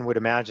one would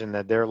imagine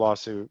that their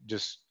lawsuit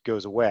just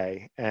goes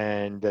away,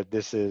 and that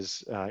this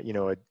is,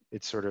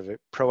 it's sort of a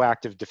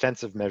proactive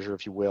defensive measure,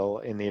 if you will,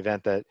 in the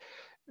event that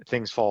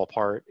things fall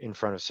apart in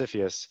front of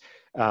CFIUS.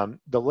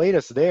 The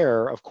latest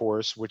there, of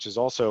course, which is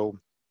also,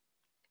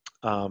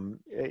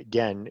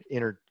 again,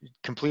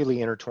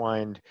 completely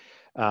intertwined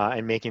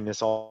and making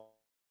this all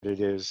what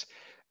it is,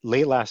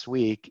 late last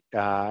week,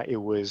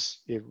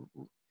 it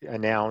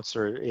announced,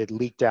 or it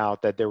leaked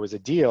out, that there was a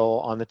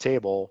deal on the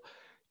table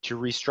to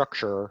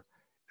restructure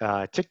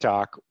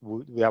TikTok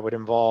that would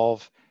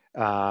involve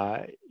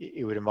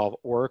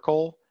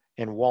Oracle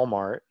and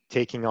Walmart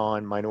taking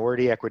on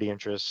minority equity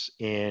interests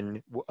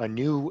in a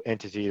new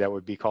entity that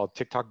would be called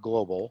TikTok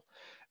Global.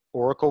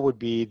 Oracle would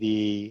be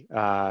the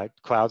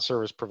cloud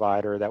service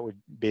provider that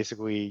would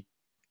basically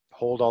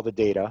hold all the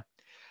data,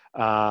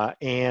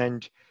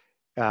 and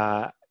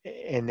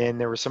then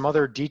there were some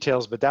other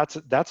details, but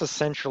that's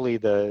essentially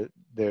the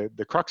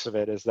crux of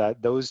it, is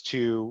that those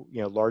two,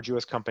 large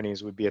U.S.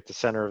 companies would be at the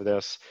center of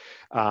this,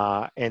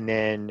 and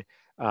then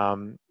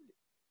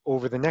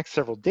over the next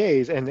several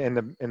days, and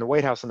the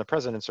White House and the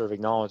president sort of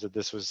acknowledged that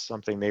this was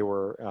something they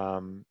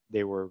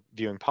were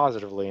viewing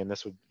positively, and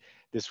this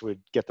would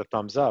get the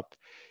thumbs up.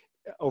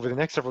 Over the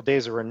next several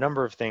days, there were a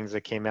number of things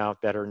that came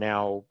out that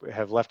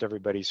have left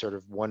everybody sort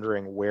of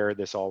wondering where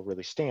this all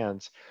really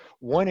stands.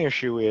 One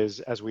issue is,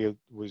 as we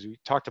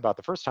talked about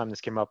the first time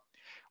this came up,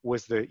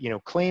 was the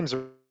claims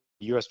the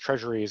U.S.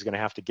 Treasury is going to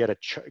have to get a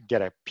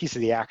piece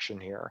of the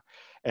action here.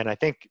 And I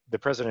think the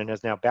president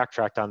has now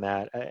backtracked on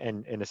that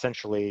and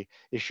essentially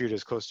issued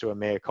as close to a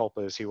mea culpa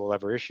as he will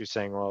ever issue,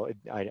 saying, well,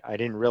 I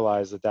didn't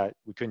realize that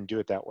we couldn't do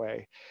it that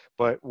way.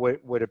 But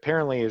what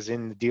apparently is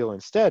in the deal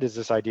instead is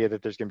this idea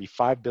that there's going to be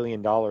 $5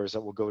 billion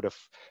that will go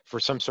for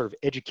some sort of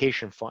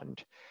education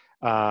fund,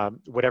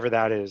 whatever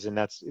that is, and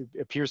it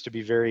appears to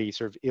be very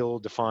sort of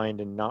ill-defined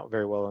and not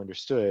very well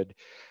understood.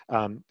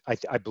 I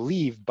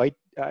believe the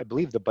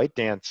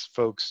ByteDance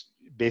folks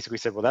basically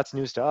said, well, that's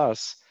news to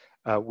us.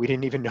 We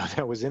didn't even know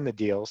that was in the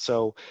deal.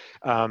 So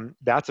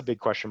that's a big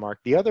question mark.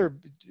 The other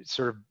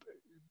sort of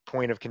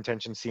point of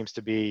contention seems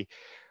to be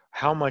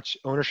how much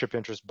ownership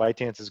interest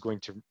ByteDance is going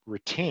to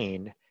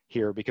retain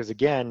here, because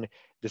again,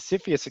 the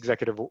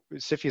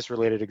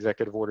CFIUS-related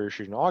executive order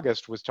issued in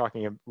August was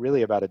talking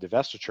really about a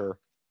divestiture.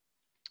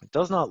 It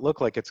does not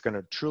look like it's going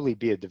to truly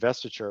be a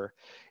divestiture.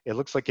 It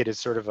looks like it is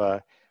sort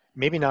of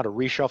maybe not a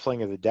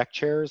reshuffling of the deck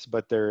chairs,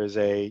 but there's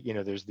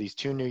these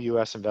two new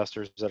U.S.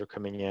 investors that are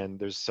coming in.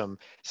 There's some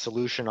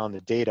solution on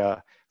the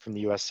data from the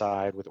U.S.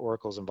 side with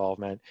Oracle's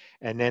involvement.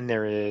 And then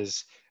there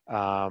is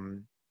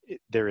some,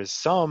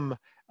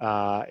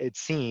 it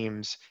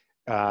seems,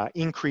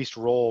 increased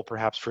role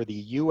perhaps for the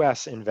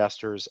U.S.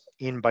 investors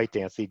in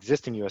ByteDance, the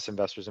existing U.S.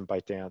 investors in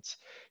ByteDance,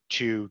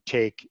 to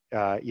take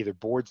either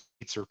board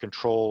seats or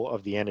control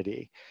of the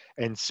entity.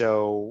 And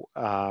so,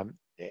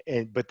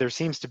 but there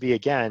seems to be,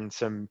 again,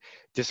 some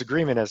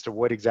disagreement as to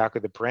what exactly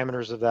the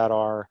parameters of that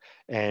are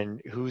and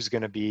who's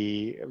going to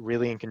be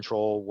really in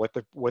control, what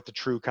the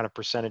true kind of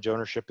percentage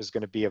ownership is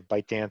going to be of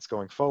ByteDance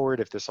going forward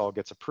if this all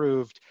gets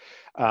approved.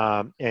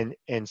 And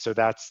so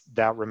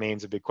that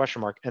remains a big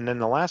question mark. And then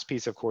the last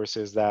piece, of course,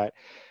 is that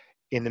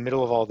in the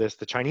middle of all this,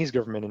 the Chinese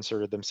government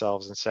inserted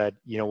themselves and said,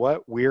 you know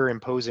what, we're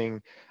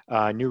imposing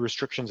new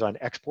restrictions on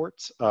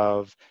exports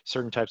of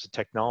certain types of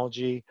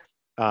technology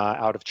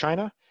out of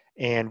China.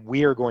 And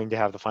we are going to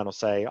have the final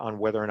say on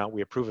whether or not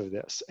we approve of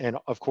this. And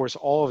of course,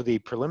 all of the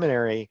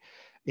preliminary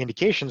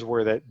indications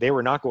were that they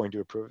were not going to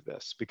approve of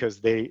this because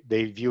they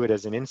view it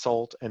as an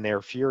insult, and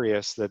they're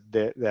furious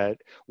that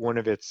one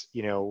of its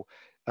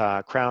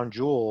crown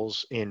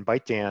jewels in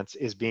ByteDance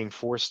is being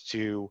forced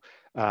to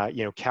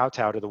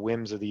kowtow to the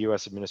whims of the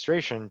U.S.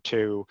 administration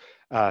to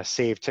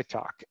save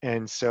TikTok.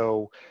 And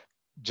so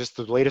just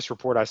the latest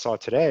report I saw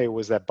today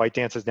was that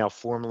ByteDance has now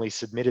formally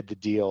submitted the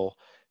deal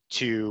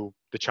to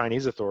the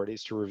Chinese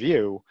authorities to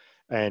review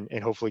and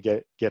hopefully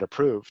get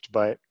approved.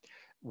 But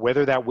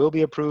whether that will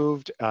be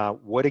approved,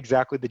 what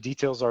exactly the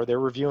details are they're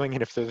reviewing,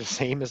 and if they're the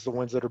same as the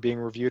ones that are being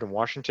reviewed in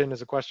Washington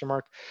is a question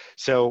mark.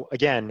 So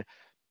again,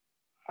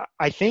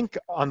 I think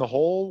on the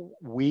whole,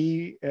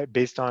 we,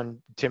 based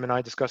on Tim and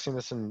I discussing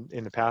this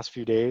in the past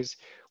few days,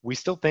 we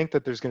still think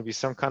that there's going to be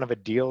some kind of a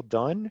deal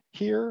done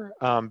here,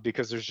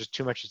 because there's just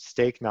too much at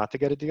stake not to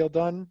get a deal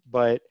done.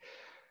 But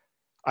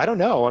I don't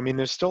know. I mean,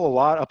 there's still a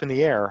lot up in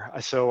the air.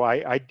 So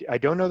I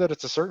don't know that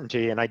it's a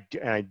certainty, and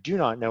I do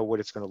not know what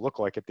it's going to look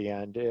like at the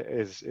end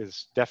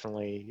is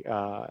definitely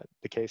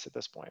the case at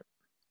this point.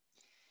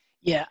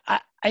 Yeah,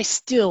 I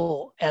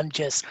still am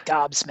just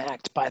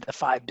gobsmacked by the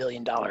 $5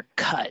 billion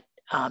cut.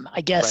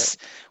 I guess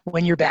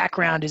when your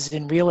background is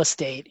in real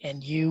estate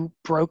and you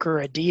broker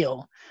a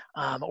deal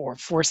or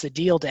force a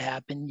deal to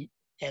happen,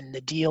 and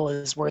the deal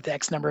is worth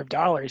X number of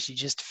dollars, you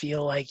just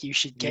feel like you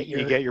should get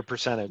you get your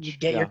percentage. You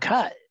get your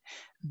cut.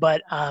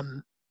 But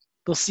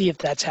we'll see if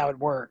that's how it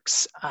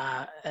works.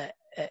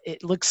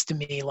 It looks to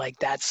me like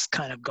that's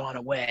kind of gone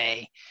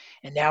away,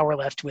 and now we're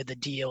left with a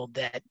deal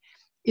that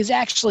is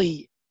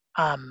actually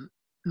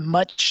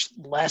much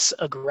less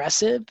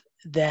aggressive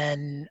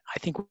than I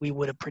think we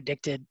would have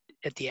predicted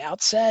at the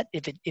outset.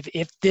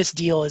 If this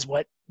deal is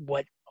what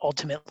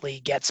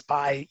ultimately gets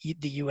by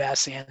the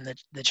U.S. and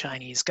the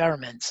Chinese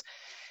governments,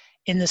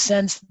 in the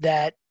sense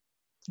that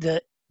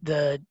the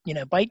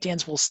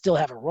ByteDance will still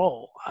have a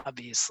role,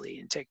 obviously,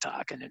 in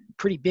TikTok, and a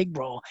pretty big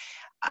role.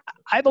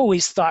 I've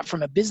always thought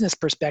from a business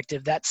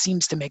perspective, that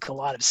seems to make a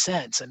lot of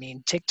sense. I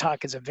mean,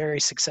 TikTok is a very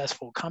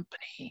successful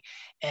company,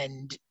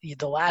 and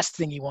the last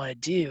thing you want to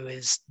do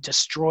is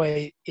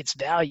destroy its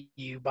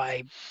value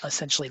by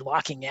essentially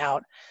locking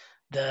out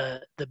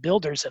the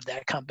builders of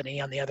that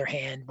company. On the other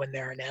hand, when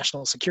there are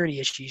national security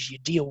issues, you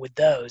deal with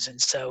those. And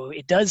so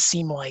it does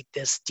seem like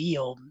this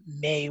deal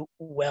may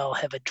well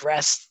have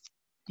addressed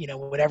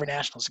whatever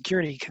national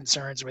security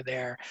concerns were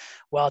there,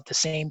 while at the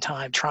same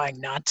time trying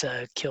not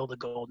to kill the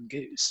golden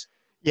goose.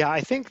 Yeah,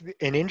 I think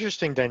an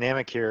interesting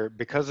dynamic here,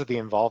 because of the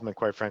involvement,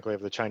 quite frankly,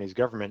 of the Chinese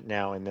government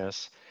now in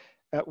this,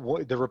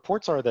 the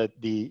reports are that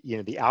the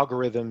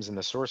algorithms and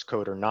the source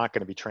code are not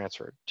going to be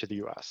transferred to the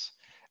U.S.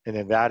 And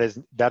then that is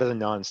a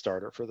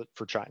non-starter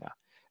for China.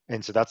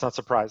 And so that's not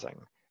surprising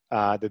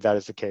that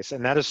is the case.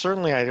 And that is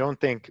certainly, I don't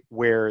think,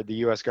 where the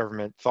U.S.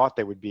 government thought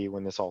they would be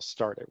when this all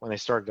started, when they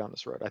started down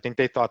this road. I think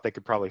they thought they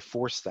could probably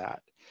force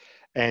that.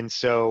 And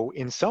so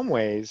in some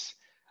ways,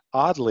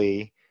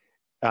 oddly,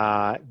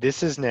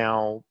 this is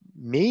now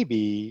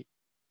maybe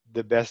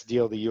the best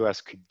deal the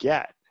U.S. could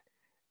get.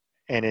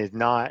 And it's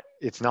not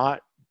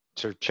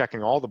sort of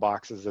checking all the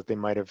boxes that they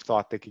might have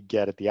thought they could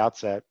get at the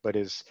outset, but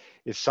is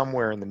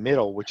somewhere in the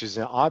middle, which is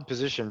an odd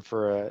position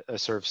for a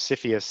sort of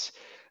CFIUS,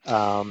 a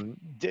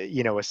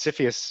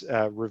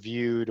CFIUS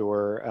reviewed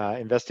or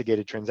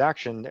investigated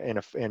transaction,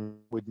 and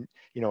would,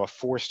 a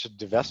forced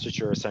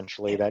divestiture,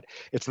 essentially, that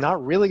it's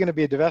not really going to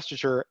be a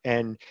divestiture,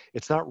 and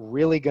it's not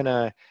really going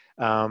to,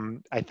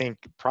 I think,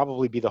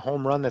 probably be the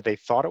home run that they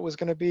thought it was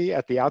going to be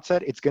at the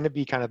outset. It's going to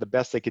be kind of the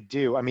best they could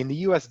do. I mean, the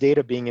U.S.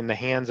 data being in the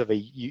hands of a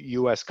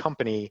U.S.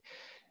 company,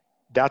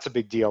 that's a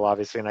big deal,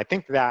 obviously. And I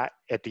think that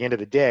at the end of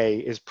the day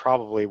is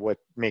probably what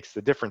makes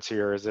the difference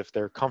here, is if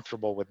they're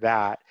comfortable with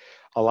that,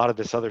 a lot of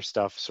this other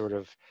stuff sort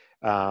of,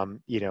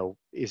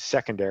 is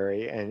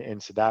secondary.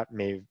 And so that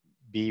may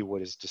be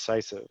what is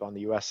decisive on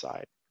the U.S.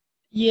 side.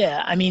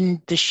 Yeah, I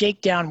mean, the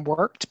shakedown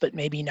worked, but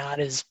maybe not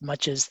as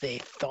much as they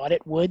thought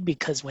it would,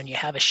 because when you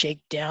have a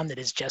shakedown that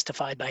is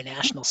justified by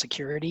national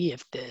security,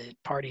 if the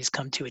parties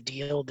come to a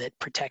deal that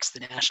protects the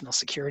national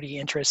security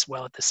interests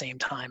while at the same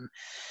time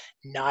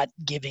not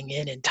giving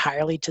in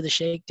entirely to the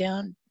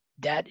shakedown,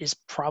 that is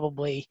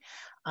probably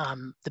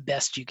the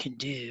best you can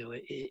do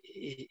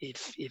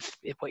if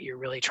what you're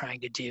really trying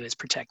to do is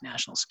protect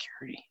national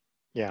security.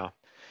 Yeah.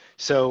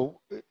 So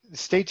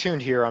stay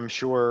tuned here. I'm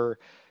sure,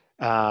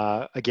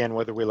 again,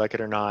 whether we like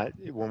it or not,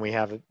 when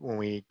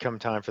we come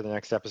time for the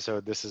next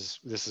episode, this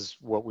is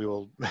what we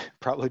will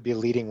probably be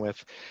leading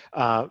with.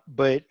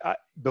 But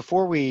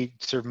before we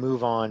sort of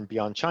move on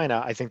beyond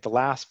China, I think the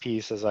last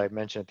piece, as I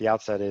mentioned at the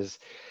outset, is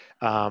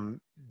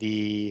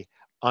the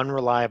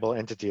unreliable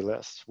entity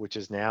list, which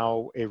is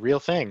now a real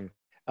thing.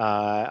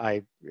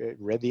 I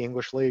read the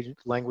English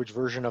language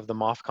version of the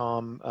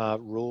MOFCOM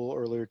rule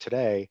earlier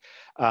today.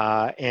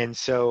 And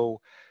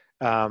so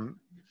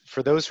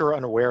for those who are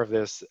unaware of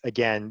this,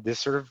 again, this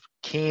sort of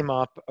came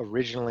up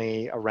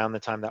originally around the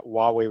time that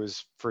Huawei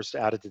was first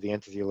added to the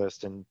entity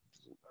list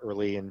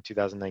early in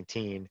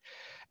 2019.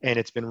 And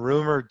it's been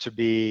rumored to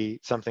be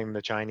something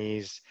the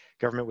Chinese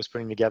government was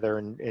putting together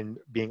and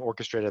being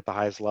orchestrated at the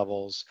highest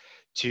levels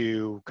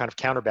to kind of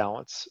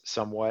counterbalance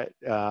somewhat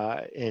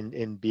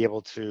and be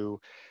able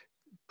to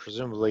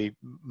presumably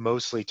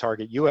mostly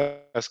target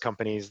U.S.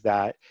 companies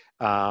that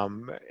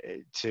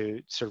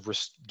to sort of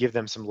give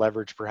them some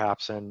leverage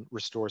perhaps and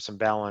restore some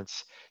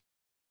balance,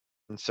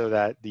 and so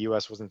that the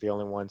U.S. wasn't the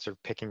only one sort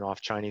of picking off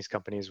Chinese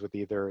companies with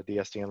either the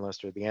SDN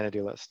list or the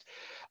entity list.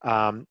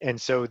 And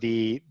so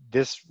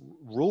this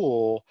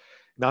rule,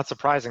 not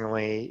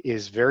surprisingly,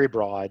 is very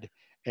broad.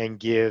 and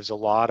gives a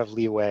lot of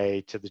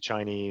leeway to the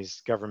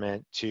Chinese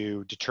government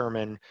to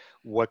determine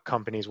what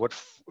companies, what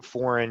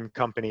foreign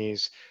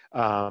companies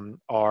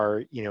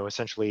are,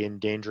 essentially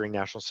endangering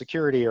national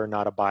security or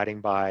not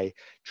abiding by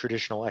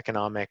traditional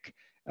economic,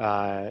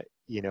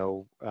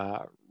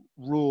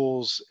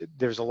 rules.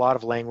 There's a lot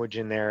of language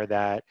in there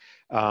that,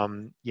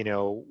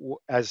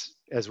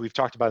 as we've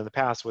talked about in the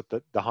past with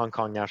the Hong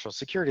Kong national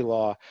security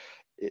law,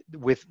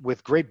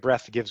 with great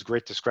breadth gives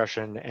great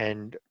discretion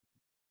and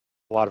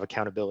a lot of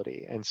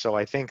accountability. And so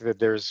I think that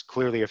there's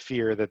clearly a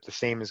fear that the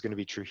same is going to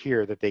be true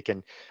here, that they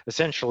can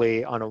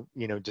essentially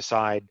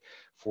decide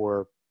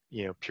for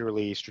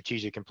purely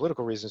strategic and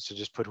political reasons to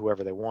just put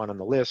whoever they want on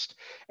the list,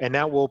 and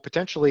that will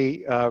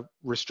potentially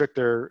restrict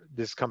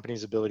this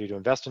company's ability to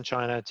invest in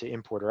China, to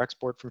import or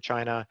export from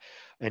China,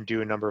 and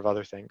do a number of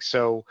other things.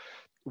 So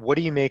what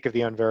do you make of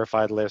the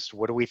unverified list?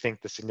 What do we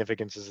think the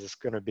significance is this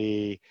going to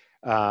be?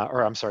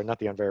 Or I'm sorry, not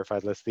the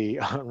unverified list, the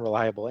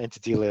unreliable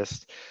entity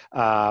list.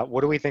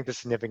 What do we think the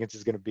significance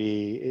is going to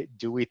be?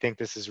 Do we think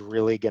this is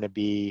really going to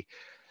be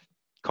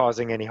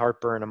causing any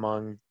heartburn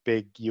among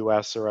big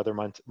US or other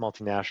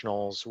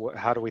multinationals?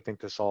 How do we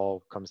think this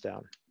all comes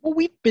down? Well,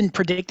 we've been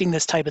predicting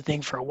this type of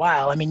thing for a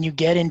while. I mean, you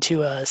get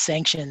into a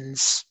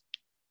sanctions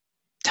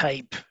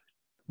type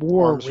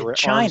war with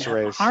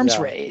China, arms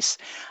race.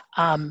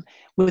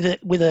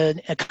 With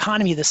an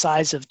economy the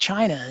size of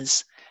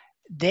China's,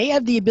 they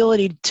have the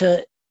ability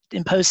to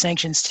impose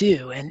sanctions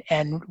too.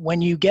 And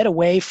when you get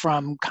away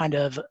from kind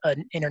of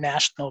an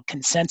international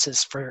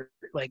consensus for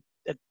like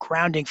a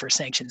grounding for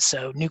sanctions,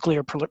 so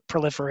nuclear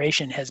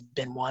proliferation has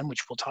been one,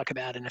 which we'll talk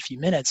about in a few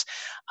minutes.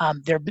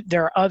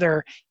 There are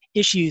other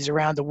issues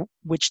around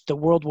which the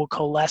world will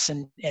coalesce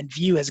and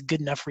view as a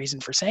good enough reason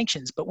for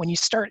sanctions. But when you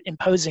start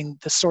imposing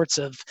the sorts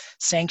of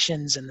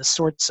sanctions and the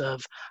sorts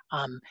of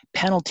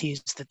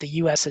penalties that the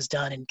US has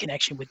done in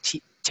connection with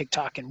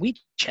TikTok and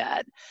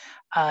WeChat,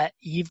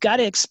 you've got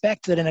to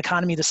expect that an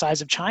economy the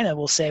size of China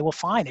will say, well,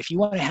 fine, if you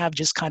want to have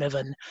just kind of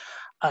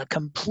a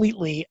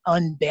completely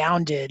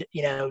unbounded,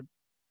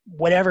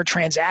 whatever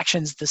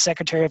transactions the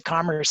Secretary of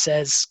Commerce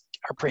says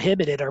are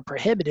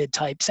prohibited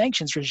type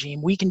sanctions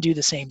regime, we can do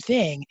the same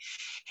thing.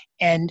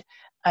 And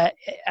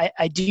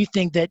I do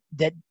think that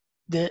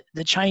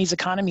the Chinese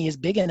economy is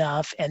big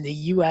enough, and the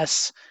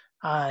U.S.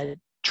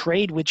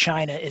 Trade with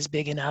China is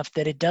big enough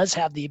that it does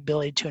have the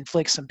ability to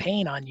inflict some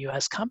pain on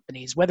U.S.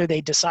 companies. Whether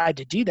they decide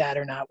to do that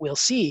or not, we'll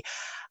see.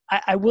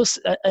 I will.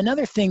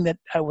 Another thing that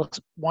I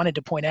wanted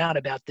to point out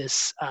about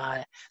this,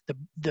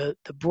 the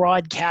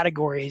broad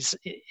categories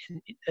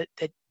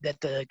that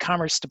the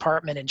Commerce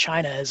Department in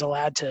China is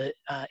allowed to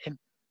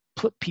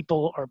put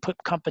people or put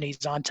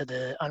companies onto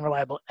the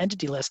unreliable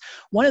entity list.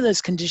 One of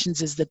those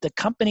conditions is that the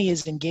company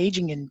is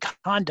engaging in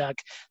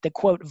conduct that,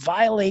 quote,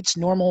 violates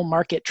normal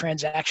market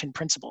transaction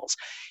principles.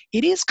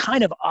 It is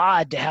kind of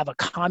odd to have a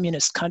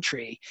communist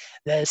country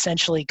that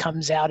essentially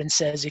comes out and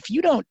says, if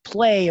you don't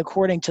play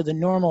according to the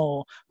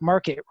normal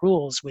market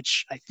rules,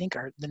 which I think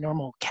are the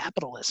normal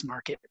capitalist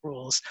market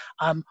rules,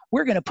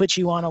 we're going to put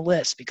you on a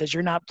list because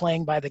you're not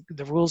playing by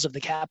the rules of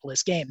the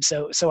capitalist game.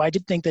 So I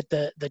did think that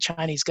the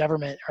Chinese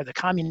government, or the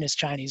communist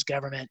Chinese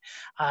government,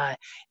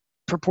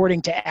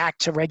 purporting to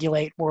act to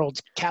regulate world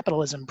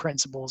capitalism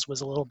principles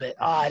was a little bit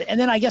odd. And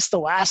then I guess the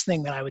last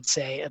thing that I would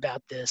say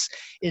about this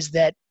is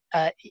that,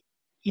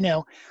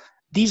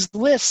 these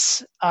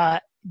lists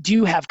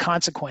do have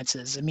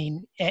consequences. I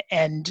mean,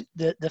 and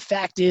the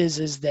fact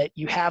is that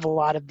you have a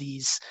lot of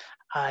these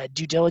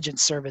due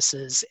diligence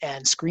services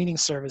and screening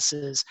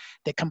services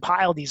that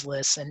compile these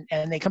lists,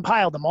 and they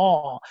compile them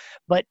all.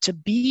 But to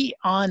be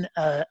on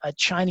a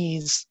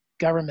Chinese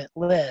government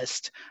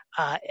list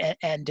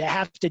and to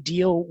have to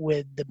deal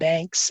with the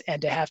banks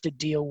and to have to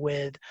deal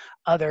with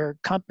other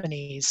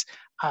companies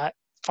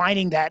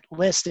finding that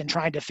list and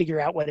trying to figure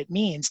out what it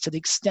means, to the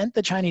extent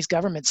the Chinese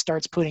government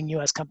starts putting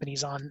US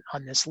companies on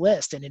this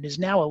list, and it is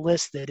now a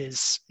list that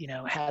is,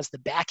 has the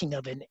backing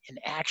of an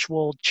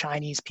actual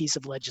Chinese piece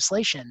of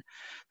legislation,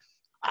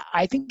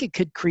 I think it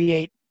could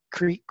create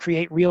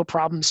real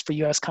problems for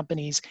U.S.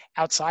 companies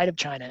outside of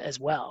China as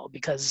well,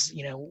 because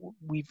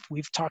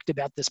we've talked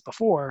about this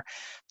before.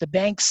 The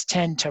banks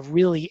tend to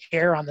really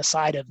err on the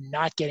side of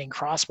not getting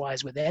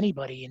crosswise with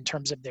anybody in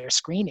terms of their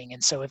screening,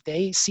 and so if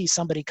they see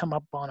somebody come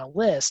up on a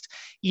list,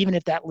 even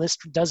if that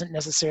list doesn't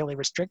necessarily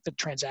restrict the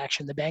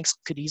transaction, the banks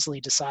could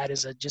easily decide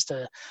as just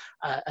a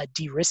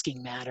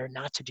de-risking matter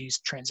not to do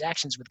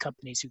transactions with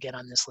companies who get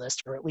on this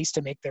list, or at least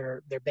to make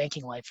their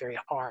banking life very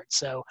hard.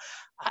 So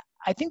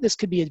I think this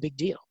could be a big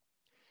deal.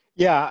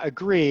 Yeah,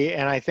 agree.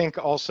 And I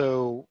think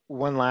also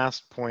one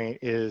last point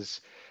is,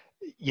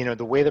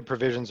 the way the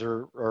provisions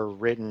are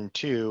written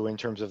too, in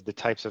terms of the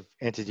types of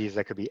entities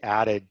that could be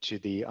added to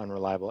the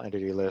unreliable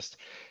entity list,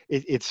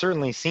 it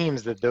certainly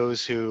seems that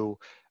those who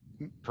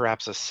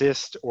perhaps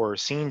assist or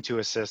seem to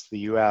assist the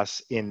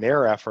US in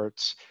their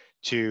efforts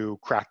to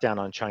crack down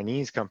on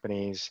Chinese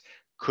companies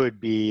could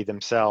be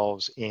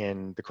themselves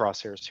in the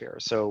crosshairs here.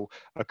 So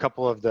a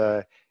couple of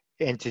the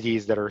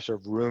entities that are sort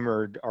of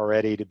rumored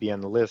already to be on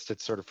the list,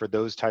 it's sort of for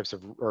those types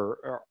of,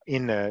 or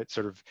in the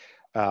sort of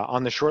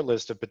on the short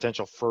list of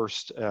potential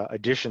first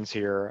additions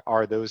here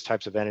are those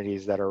types of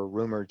entities that are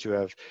rumored to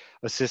have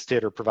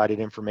assisted or provided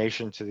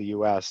information to the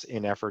U.S.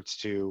 in efforts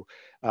to,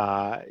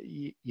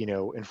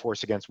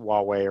 enforce against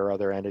Huawei or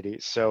other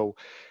entities. So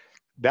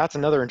that's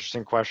another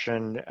interesting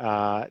question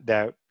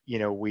that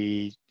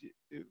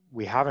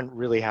we haven't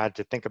really had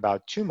to think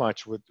about too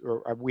much with,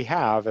 or we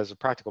have as a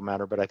practical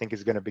matter, but I think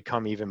is going to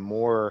become even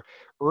more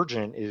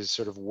urgent is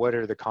sort of what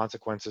are the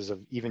consequences of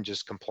even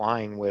just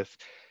complying with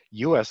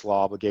US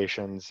law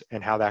obligations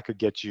and how that could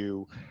get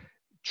you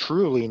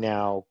truly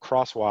now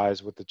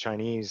crosswise with the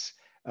Chinese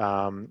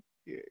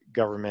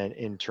government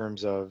in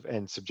terms of,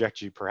 and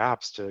subject you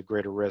perhaps to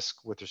greater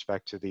risk with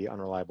respect to the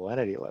unreliable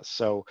entity list.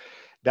 So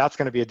that's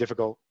going to be a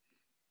difficult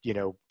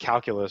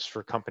calculus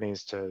for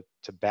companies to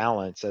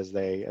balance as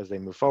they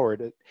move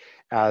forward,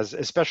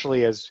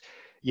 especially as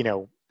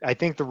I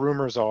think the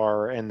rumors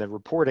are, and the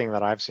reporting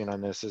that I've seen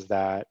on this is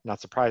that, not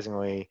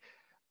surprisingly,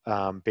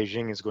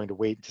 Beijing is going to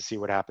wait to see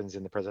what happens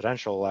in the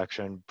presidential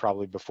election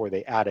probably before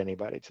they add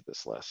anybody to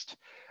this list,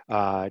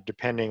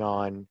 depending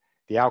on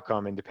the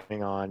outcome and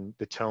depending on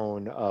the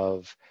tone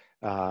of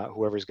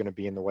whoever's going to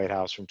be in the White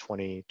House from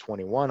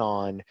 2021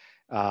 on.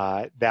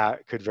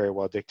 That could very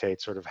well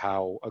dictate sort of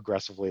how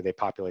aggressively they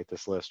populate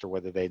this list or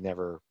whether they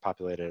never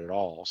populate it at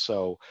all.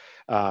 So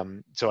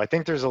I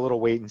think there's a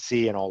little wait and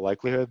see in all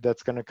likelihood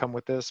that's going to come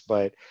with this,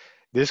 but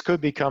this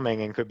could be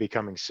coming and could be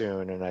coming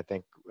soon. And I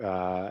think,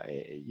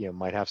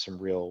 might have some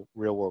real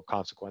world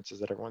consequences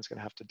that everyone's going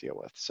to have to deal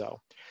with. So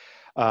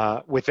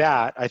with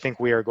that, I think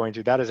we are going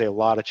to, that is a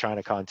lot of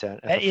China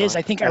content. That is,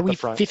 I think, are we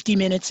 50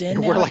 minutes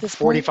in? We're like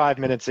 45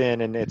 minutes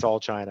in and it's all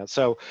China.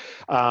 So,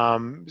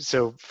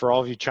 so for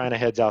all of you China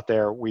heads out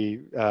there,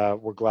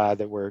 we're glad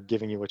that we're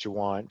giving you what you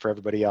want. For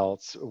everybody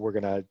else, we're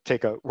going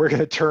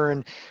to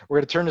turn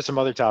to some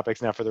other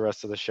topics now for the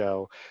rest of the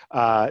show.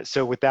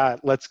 So with that,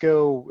 let's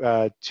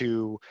go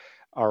to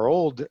our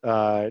old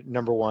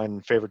number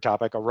one favorite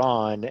topic,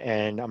 Iran,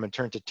 and I'm going to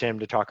turn to Tim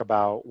to talk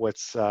about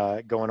what's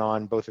going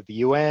on both at the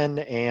UN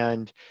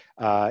and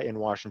in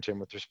Washington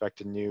with respect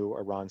to new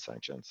Iran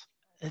sanctions.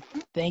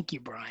 Thank you,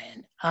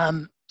 Brian.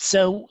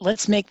 So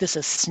let's make this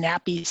a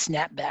snappy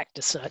snapback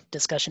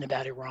discussion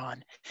about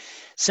Iran.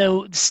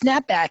 So the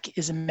snapback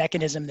is a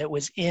mechanism that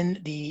was in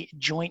the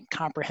Joint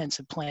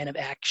Comprehensive Plan of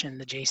Action,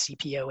 the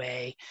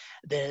JCPOA,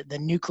 the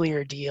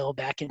nuclear deal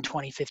back in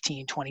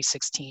 2015,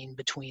 2016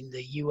 between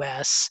the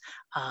US,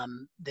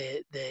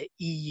 the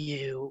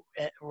EU,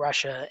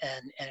 Russia,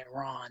 and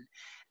Iran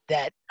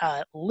that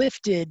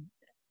lifted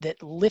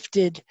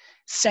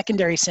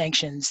secondary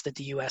sanctions that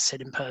the US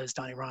had imposed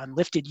on Iran,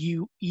 lifted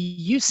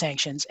EU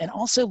sanctions, and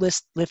also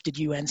lifted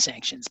UN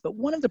sanctions. But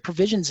one of the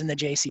provisions in the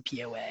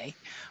JCPOA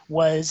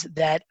was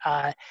that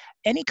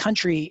any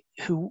country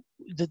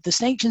the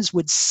sanctions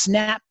would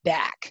snap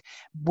back,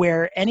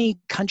 where any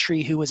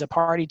country who was a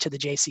party to the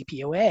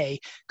JCPOA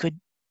could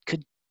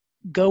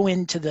go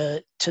into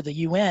the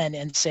UN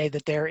and say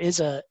that there is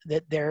a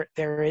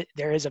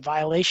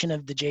violation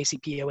of the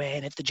JCPOA,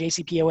 and if the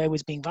JCPOA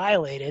was being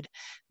violated,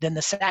 then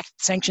the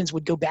sanctions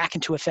would go back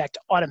into effect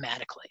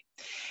automatically.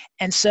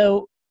 And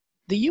so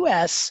the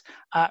US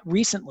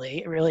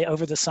recently, really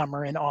over the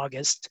summer in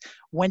August,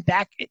 went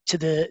back to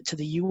the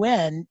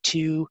UN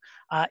to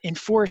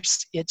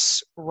enforce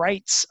its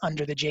rights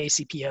under the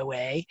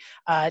JCPOA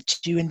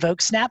to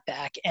invoke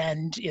snapback.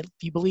 And if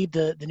you believe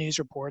the news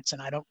reports,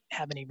 and I don't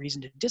have any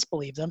reason to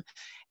disbelieve them,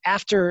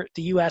 after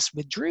the US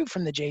withdrew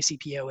from the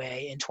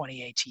JCPOA in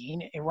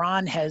 2018,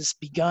 Iran has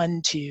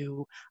begun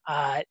to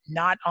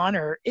not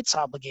honor its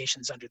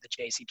obligations under the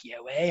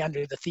JCPOA,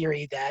 under the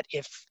theory that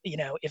if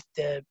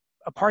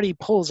a party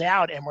pulls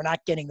out and we're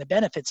not getting the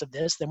benefits of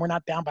this, then we're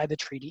not bound by the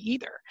treaty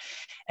either.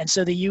 And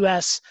so the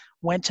US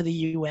went to the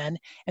UN,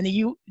 and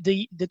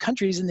the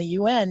countries in the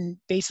UN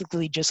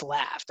basically just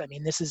laughed. I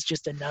mean, this is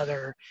just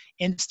another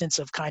instance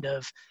of kind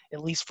of,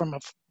 at least from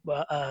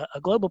a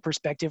global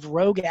perspective,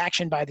 rogue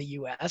action by the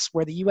US,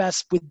 where the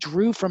US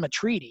withdrew from a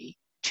treaty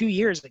 2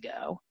 years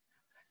ago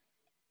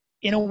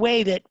in a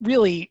way that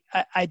really,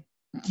 I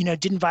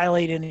didn't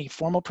violate any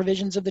formal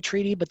provisions of the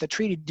treaty, but the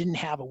treaty didn't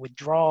have a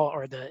withdrawal,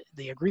 or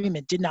the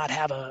agreement did not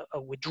have a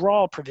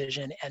withdrawal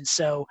provision. And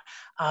so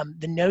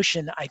the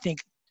notion, I think,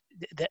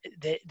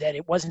 that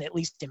it wasn't at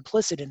least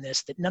implicit in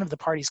this, that none of the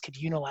parties could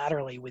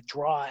unilaterally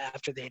withdraw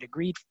after they'd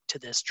agreed to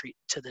this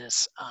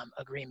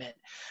agreement,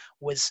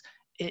 was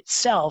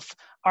itself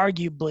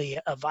arguably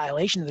a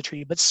violation of the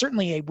treaty, but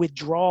certainly a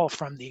withdrawal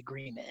from the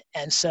agreement.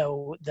 And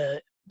so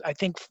I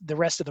think the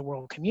rest of the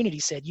world community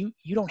said, you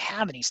don't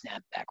have any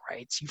snapback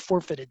rights. You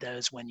forfeited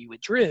those when you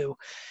withdrew.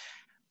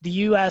 The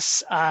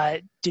U.S.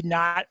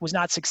 was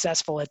not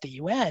successful at the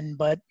UN,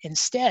 but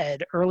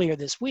instead, earlier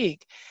this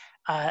week,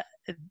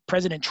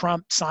 President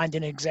Trump signed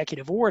an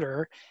executive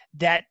order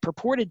that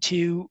purported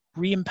to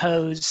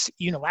reimpose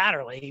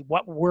unilaterally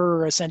what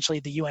were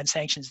essentially the UN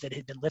sanctions that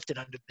had been lifted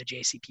under the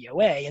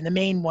JCPOA. And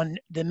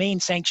the main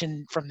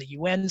sanction from the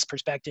UN's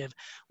perspective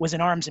was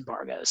an arms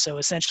embargo. So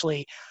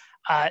essentially,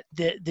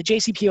 The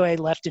JCPOA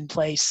left in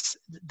place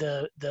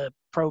the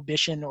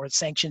prohibition or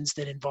sanctions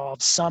that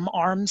involved some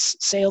arms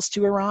sales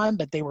to Iran,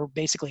 but they were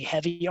basically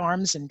heavy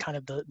arms and kind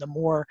of the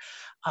more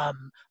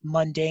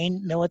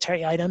mundane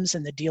military items,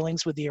 and the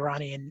dealings with the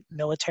Iranian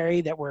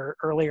military that were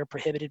earlier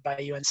prohibited by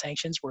UN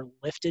sanctions were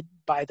lifted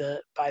by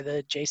the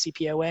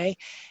JCPOA,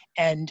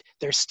 and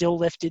they're still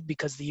lifted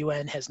because the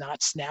UN has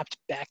not snapped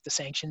back the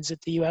sanctions at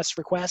the US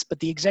request, but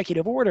the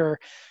executive order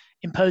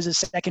imposes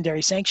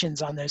secondary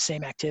sanctions on those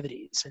same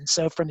activities. And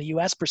so from the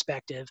US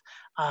perspective,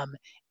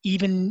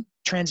 even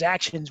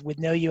transactions with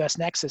no US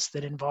nexus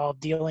that involve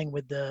dealing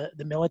with the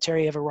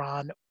military of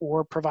Iran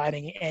or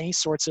providing any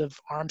sorts of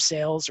arms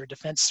sales or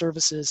defense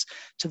services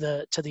to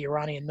the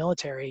Iranian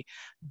military,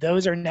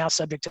 those are now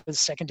subject to the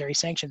secondary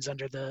sanctions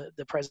under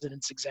the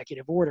president's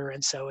executive order.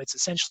 And so it's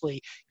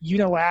essentially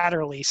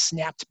unilaterally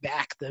snapped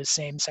back those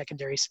same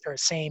secondary or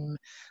same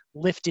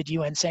lifted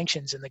UN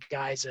sanctions in the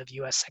guise of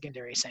US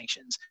secondary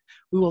sanctions.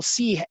 We will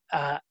see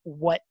how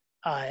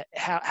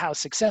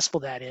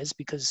successful that is,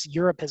 because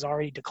Europe has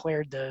already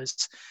declared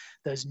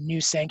those new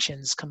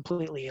sanctions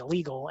completely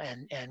illegal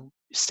and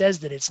says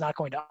that it's not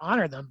going to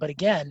honor them. But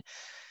again,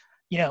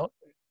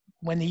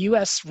 when the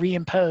U.S.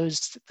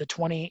 reimposed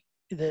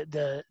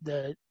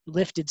the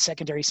lifted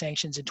secondary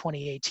sanctions in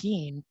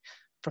 2018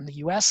 from the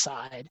U.S.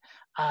 side,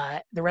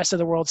 the rest of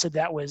the world said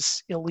that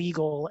was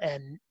illegal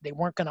and they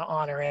weren't going to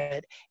honor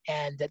it,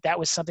 and that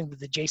was something that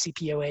the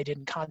JCPOA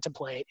didn't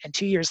contemplate. And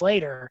 2 years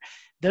later,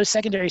 those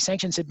secondary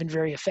sanctions have been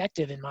very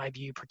effective, in my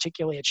view,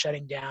 particularly at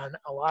shutting down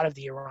a lot of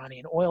the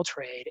Iranian oil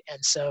trade.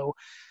 And so,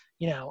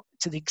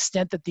 to the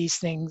extent that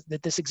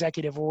this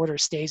executive order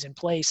stays in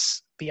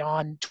place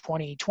beyond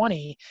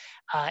 2020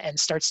 and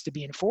starts to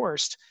be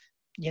enforced,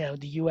 the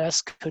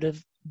U.S.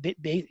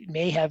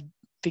 may have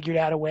figured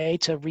out a way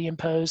to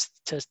reimpose,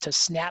 to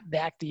snap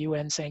back the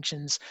UN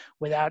sanctions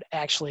without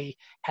actually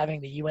having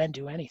the UN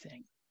do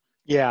anything.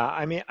 Yeah,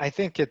 I mean, I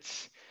think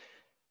this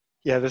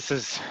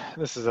is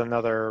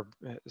another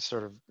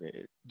sort of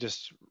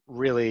just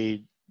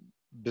really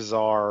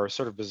bizarre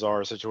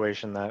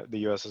situation that the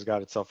U.S. has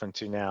got itself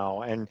into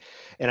now. And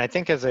I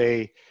think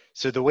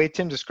so the way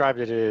Tim described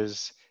it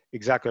is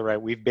exactly right.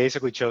 We've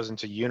basically chosen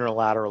to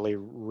unilaterally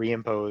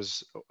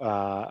reimpose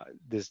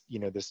this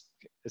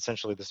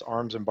essentially this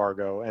arms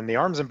embargo, and the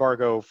arms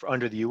embargo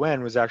under the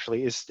UN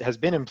has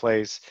been in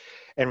place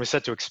and was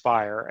set to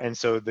expire. And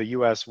so the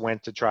US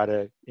went to try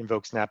to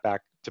invoke snapback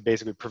to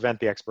basically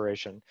prevent the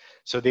expiration.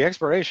 So the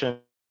expiration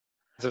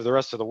of the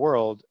rest of the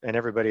world and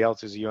everybody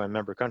else who's a UN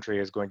member country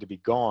is going to be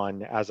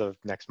gone as of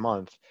next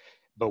month.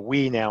 But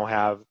we now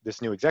have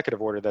this new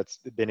executive order that's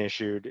been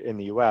issued in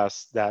the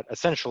US that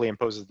essentially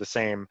imposes the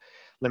same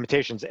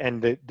limitations.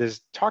 And the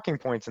talking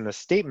points and the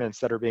statements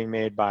that are being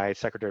made by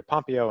Secretary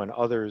Pompeo and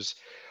others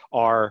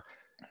are,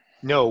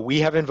 no, we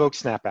have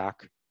invoked snapback.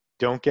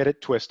 Don't get it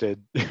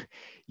twisted.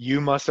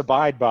 You must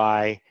abide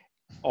by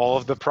all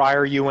of the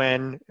prior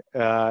UN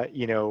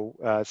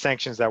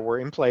sanctions that were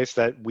in place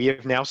that we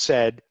have now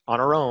said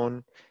on our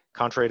own,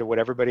 contrary to what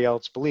everybody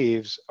else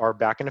believes, are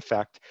back in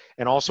effect.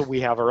 And also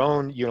we have our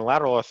own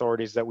unilateral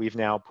authorities that we've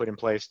now put in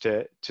place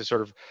to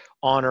sort of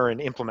honor and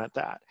implement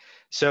that.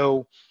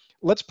 So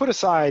let's put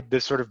aside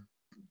this sort of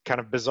kind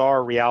of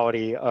bizarre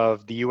reality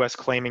of the US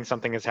claiming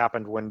something has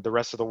happened when the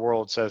rest of the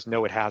world says,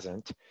 no, it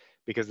hasn't,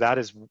 because that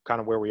is kind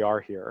of where we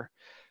are here.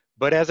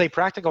 But as a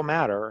practical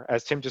matter,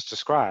 as Tim just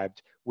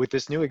described, with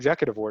this new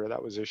executive order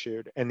that was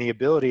issued and the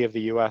ability of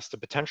the US to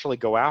potentially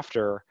go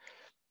after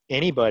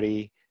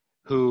anybody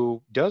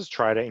who does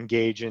try to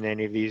engage in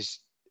any of these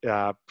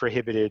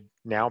prohibited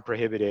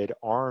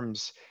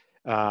arms,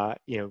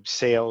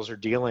 sales or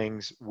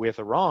dealings with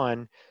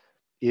Iran,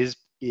 is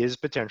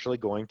potentially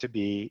going to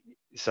be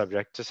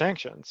subject to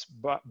sanctions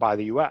by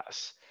the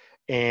US.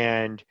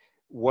 And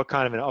what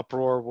kind of an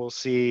uproar we'll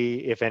see,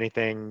 if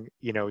anything,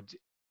 it's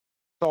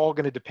all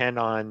going to depend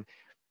on,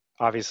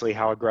 obviously,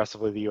 how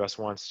aggressively the US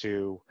wants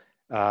to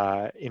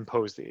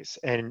impose these.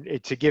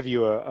 And to give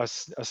you a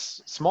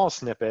small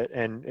snippet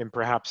and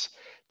perhaps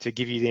to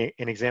give you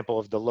an example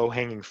of the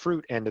low-hanging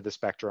fruit end of the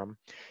spectrum,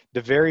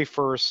 the very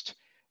first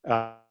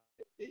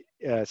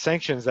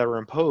sanctions that were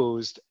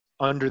imposed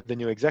under the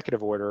new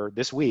executive order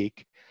this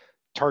week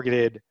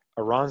targeted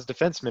Iran's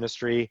defense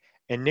ministry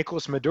and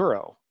Nicolas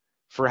Maduro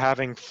for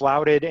having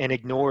flouted and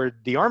ignored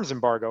the arms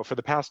embargo for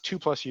the past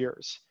 2+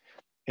 years.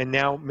 And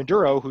now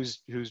Maduro,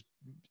 who's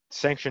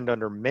sanctioned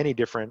under many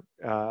different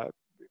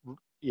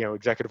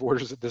executive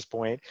orders at this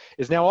point,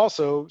 is now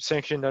also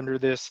sanctioned under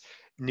this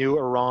new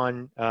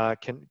Iran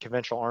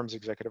conventional arms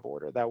executive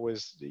order that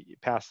was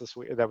passed this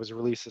week, that was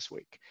released this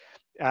week,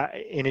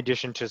 in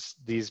addition to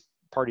these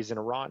parties in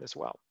Iran as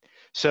well.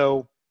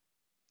 So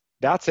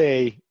that's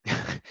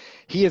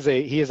he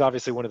is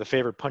obviously one of the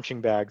favorite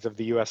punching bags of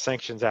the U.S.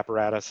 sanctions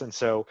apparatus, and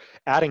so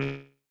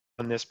adding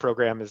on this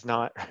program is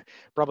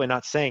probably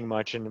not saying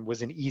much, and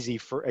was an easy,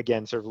 sort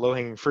of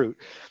low-hanging fruit.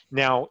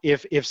 Now,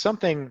 if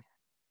something,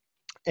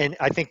 and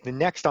I think the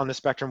next on the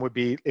spectrum would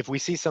be if we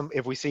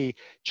see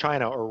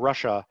China or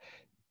Russia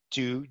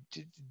to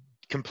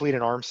complete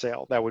an arms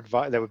sale that would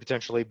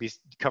potentially be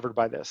covered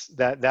by this.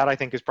 That I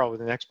think is probably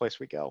the next place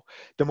we go.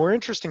 The more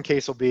interesting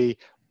case will be,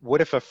 what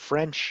if a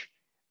French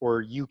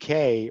or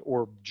UK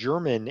or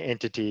German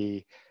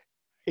entity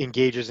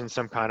engages in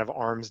some kind of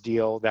arms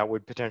deal that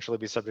would potentially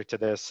be subject to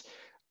this?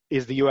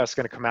 Is the U.S.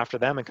 going to come after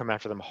them and come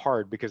after them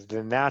hard? Because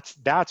then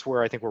that's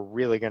where I think we're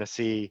really going to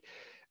see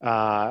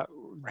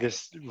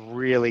this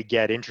really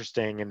get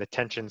interesting, and the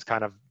tensions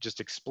kind of just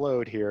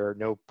explode here.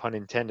 No pun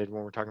intended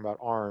when we're talking about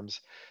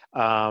arms.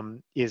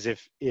 Is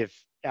if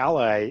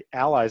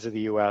allies of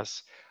the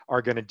U.S.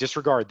 are going to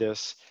disregard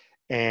this,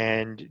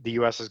 and the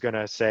U.S. is going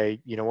to say,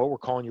 you know what, we're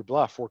calling your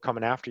bluff. We're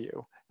coming after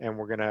you, and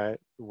we're gonna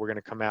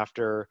come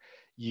after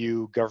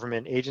you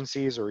government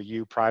agencies or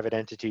you private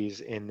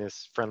entities in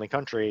this friendly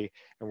country,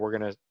 and we're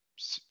gonna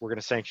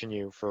sanction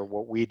you for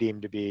what we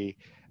deem to be,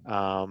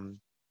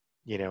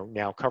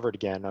 now covered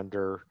again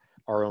under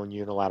our own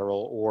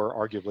unilateral or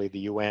arguably the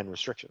UN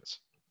restrictions.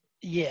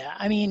 Yeah,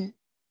 I mean,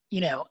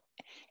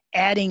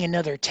 adding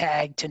another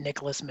tag to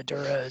Nicolas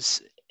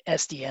Maduro's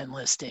SDN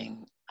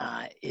listing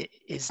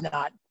is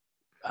not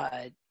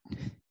a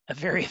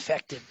very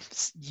effective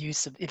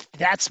use of, if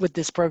that's what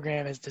this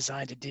program is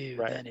designed to do,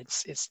 right, then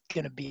it's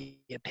going to be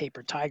a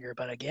paper tiger.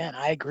 But again,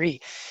 I agree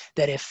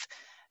that if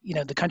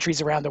the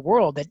countries around the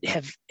world that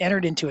have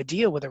entered into a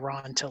deal with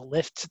Iran to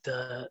lift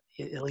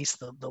at least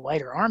the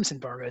lighter arms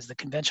embargoes, the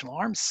conventional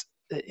arms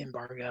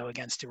embargo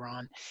against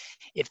Iran,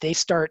 if they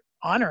start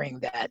honoring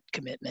that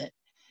commitment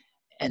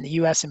and the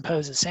U.S.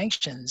 imposes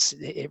sanctions,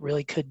 it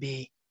really could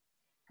be,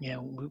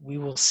 we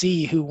will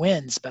see who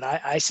wins. But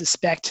I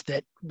suspect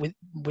that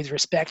with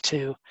respect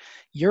to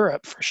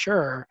Europe, for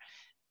sure,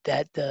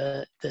 that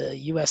the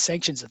U.S.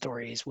 sanctions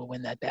authorities will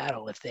win that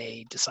battle if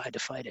they decide to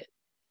fight it.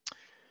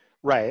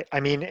 Right. I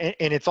mean,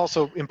 and it's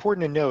also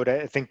important to note,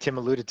 I think Tim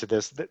alluded to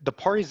this, the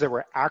parties that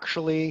were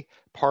actually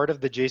part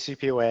of the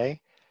JCPOA,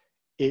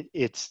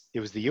 it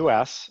was the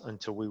U.S.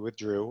 until we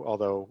withdrew,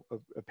 although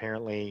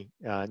apparently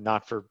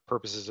not for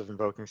purposes of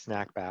invoking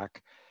snackback.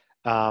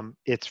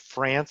 It's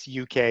France,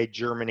 UK,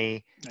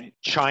 Germany,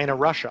 China,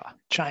 Russia.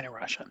 China,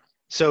 Russia.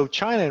 So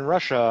China and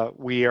Russia,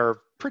 we are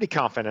pretty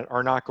confident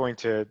are not going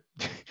to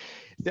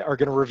are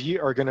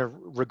going to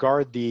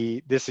regard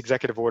this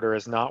executive order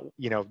as not,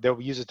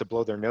 they'll use it to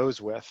blow their nose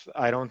with.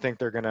 I don't think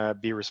they're going to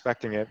be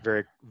respecting it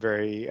very,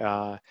 very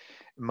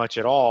much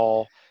at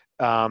all.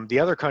 The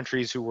other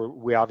countries who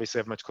we obviously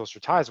have much closer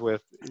ties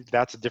with,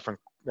 that's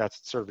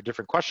sort of a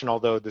different question.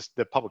 Although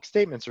the public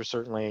statements are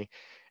certainly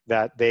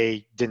that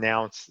they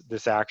denounce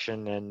this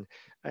action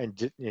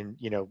and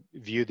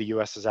view the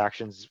U.S.'s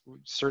actions,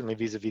 certainly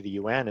vis-a-vis the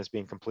UN, as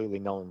being completely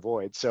null and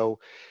void. So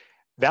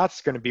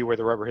that's going to be where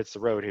the rubber hits the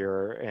road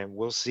here, and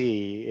we'll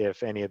see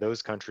if any of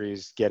those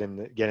countries get in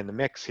the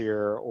mix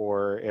here,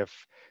 or if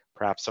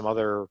perhaps some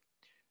other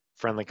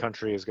friendly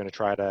country is going to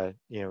try to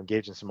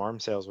engage in some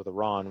arms sales with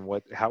Iran.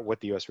 What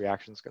the U.S.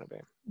 reaction is going to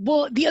be.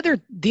 Well, the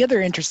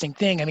other interesting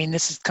thing, I mean,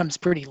 comes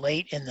pretty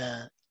late in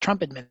the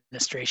Trump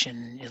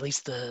administration, at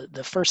least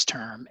the first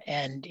term,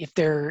 and if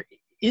there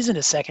isn't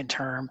a second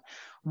term,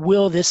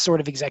 will this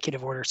sort of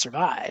executive order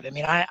survive? I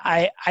mean,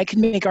 I can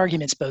make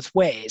arguments both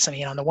ways. I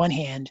mean, on the one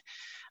hand,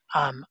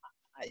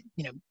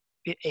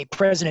 a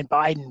President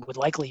Biden would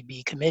likely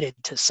be committed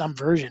to some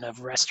version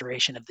of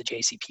restoration of the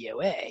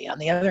JCPOA. On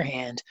the other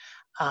hand,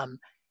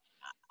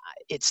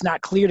 it's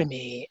not clear to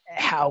me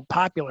how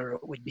popular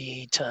it would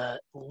be to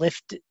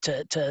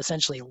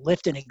essentially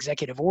lift an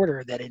executive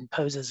order that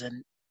imposes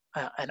an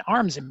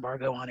arms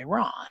embargo on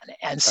Iran.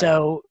 And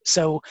so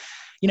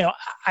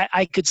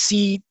I could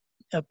see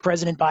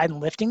President Biden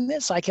lifting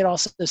this. I could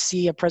also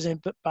see a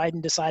President Biden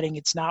deciding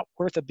it's not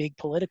worth a big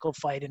political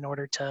fight in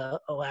order to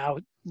allow,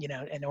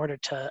 in order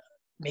to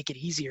make it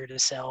easier to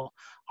sell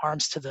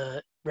arms to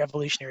the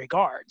Revolutionary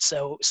Guard.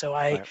 So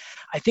I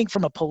think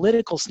from a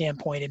political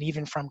standpoint, and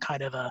even from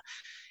kind of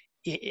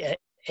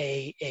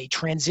a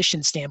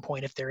transition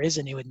standpoint, if there is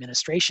a new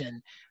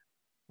administration,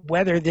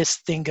 whether this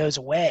thing goes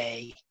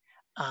away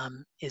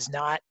is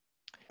not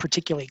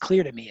particularly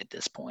clear to me at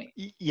this point.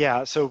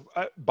 Yeah, so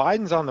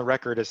Biden's on the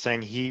record as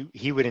saying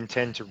he would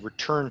intend to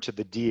return to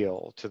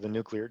the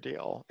nuclear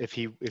deal, if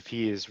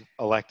he is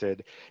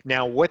elected.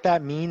 Now, what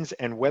that means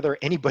and whether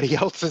anybody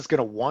else is going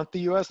to want the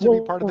U.S. to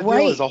be part of the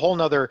deal is a whole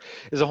nother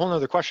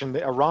question.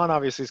 Iran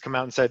obviously has come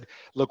out and said,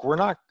 look,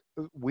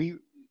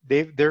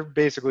 they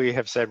basically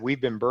have said,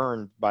 we've been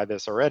burned by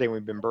this already.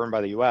 We've been burned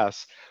by the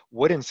U.S.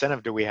 What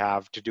incentive do we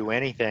have to do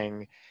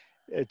anything?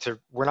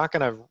 We're not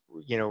going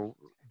to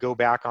go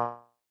back on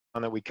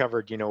that we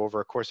covered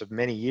over a course of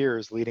many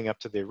years leading up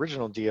to the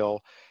original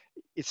deal.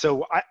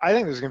 So I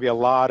think there's going to be a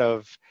lot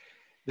of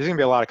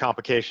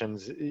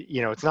complications.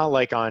 It's not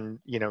like on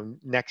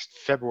next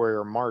February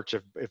or March,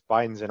 if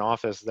Biden's in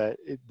office, that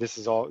this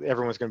is all,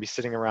 everyone's going to be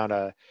sitting around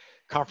a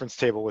conference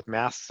table with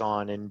masks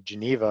on in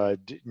Geneva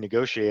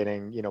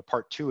negotiating,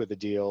 part 2 of the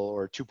deal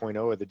or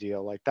 2.0 of the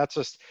deal. Like that's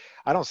just,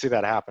 I don't see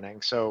that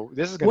happening. So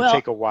this is going to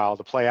take a while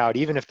to play out,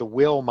 even if the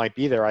will might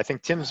be there. I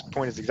think Tim's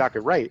point is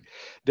exactly right.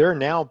 There are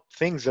now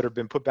things that have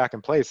been put back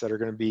in place that are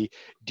going to be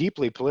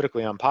deeply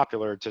politically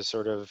unpopular to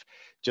sort of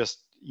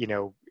just,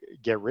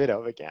 get rid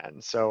of again.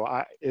 So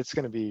it's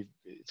going to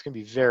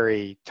be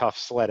very tough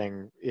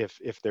sledding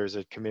if there's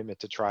a commitment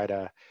to try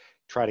to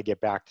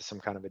get back to some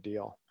kind of a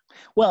deal.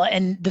 Well,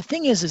 and the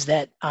thing is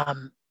that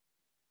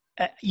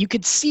you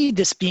could see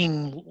this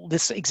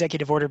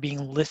executive order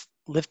being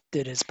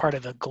lifted as part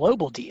of a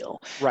global deal.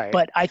 Right.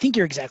 But I think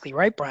you're exactly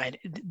right, Brian.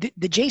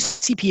 The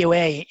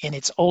JCPOA in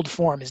its old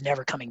form is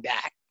never coming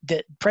back.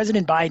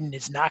 President Biden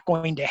is not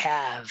going to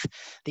have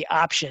the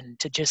option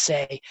to just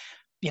say,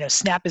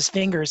 snap his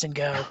fingers and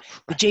go,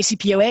 the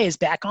JCPOA is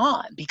back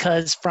on,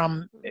 because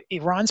from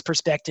Iran's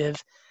perspective,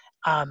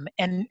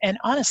 and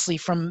honestly,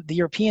 from the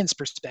Europeans'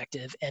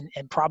 perspective, and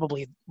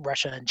probably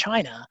Russia and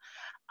China,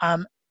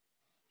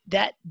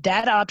 that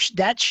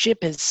ship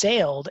has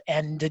sailed,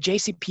 and the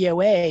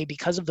JCPOA,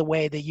 because of the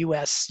way the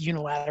U.S.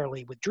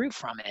 unilaterally withdrew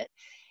from it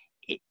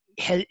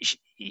has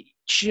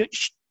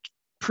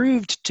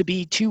proved to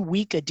be too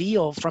weak a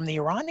deal from the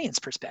Iranians'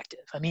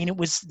 perspective. I mean, it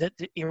was that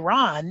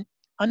Iran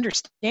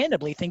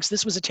understandably thinks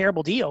this was a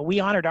terrible deal.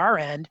 We honored our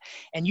end,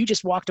 and you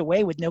just walked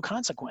away with no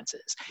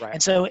consequences. Right.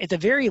 And so, at the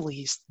very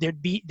least,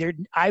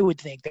 I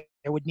would think that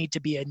there would need to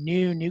be a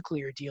new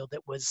nuclear deal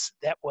that was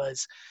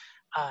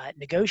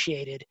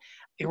negotiated.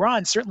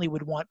 Iran certainly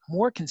would want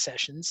more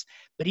concessions,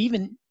 but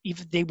even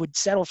if they would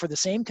settle for the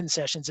same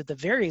concessions, at the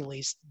very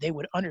least, they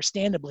would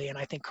understandably, and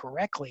I think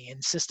correctly,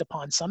 insist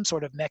upon some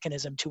sort of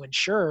mechanism to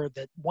ensure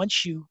that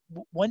once you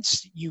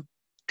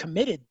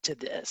committed to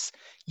this,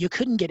 you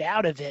couldn't get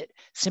out of it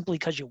simply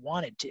because you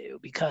wanted to,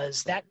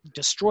 because that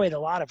destroyed a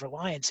lot of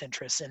reliance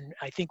interests, and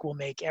I think will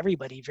make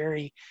everybody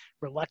very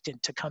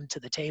reluctant to come to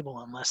the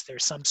table unless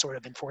there's some sort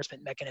of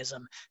enforcement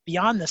mechanism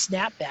beyond the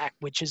snapback,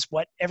 which is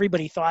what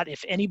everybody thought.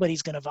 If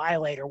anybody's going to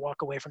violate or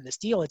walk away from this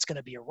deal, it's going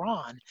to be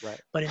Iran.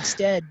 Right. But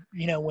instead,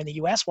 when the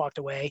U.S. walked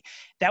away,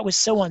 that was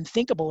so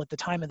unthinkable at the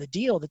time of the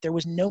deal that there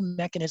was no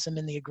mechanism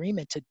in the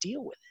agreement to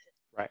deal with it.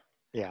 Right.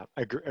 Yeah.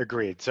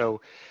 Agreed.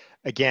 So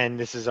again,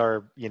 this is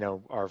our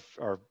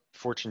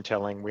fortune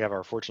telling. We have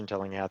our fortune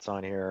telling hats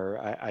on here.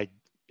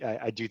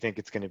 I do think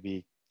it's going to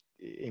be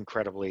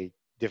incredibly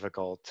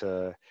difficult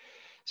to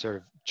sort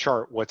of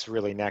chart what's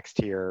really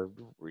next here.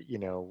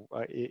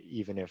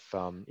 Even if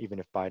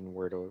Biden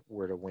were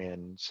to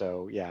win.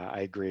 So yeah,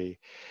 I agree.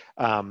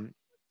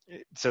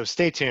 So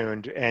stay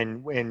tuned,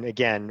 and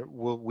again,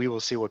 we will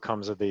see what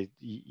comes of the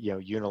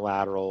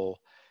unilateral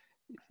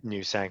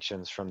new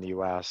sanctions from the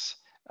U.S.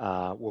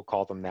 We'll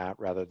call them that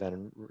rather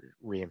than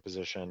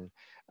reimposition.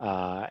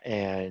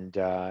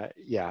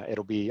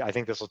 It'll be, I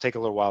think this will take a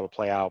little while to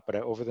play out, but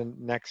over the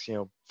next,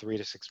 3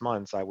 to 6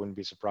 months, I wouldn't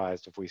be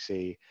surprised if we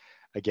see,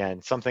 again,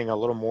 something a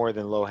little more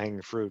than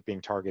low-hanging fruit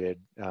being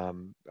targeted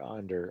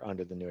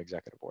under the new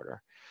executive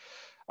order.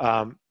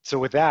 So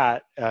with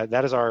that,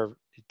 that is our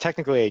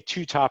technically a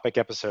 2-topic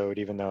episode,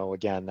 even though,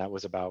 again, that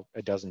was about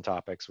a dozen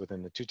topics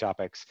within the 2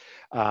 topics.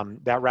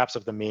 That wraps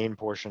up the main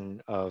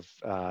portion of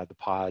the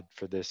pod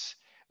for this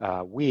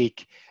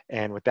week.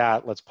 And with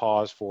that, let's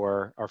pause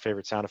for our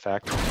favorite sound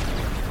effect.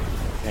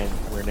 And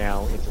we're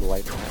now into the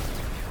lightning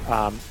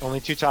round. Only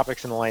 2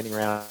 topics in the lightning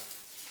round.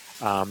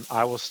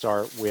 I will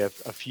start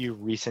with a few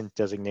recent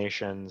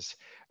designations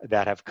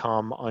that have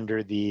come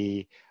under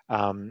the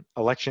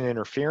election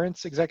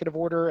interference executive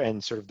order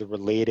and sort of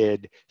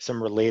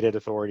some related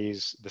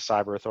authorities, the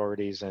cyber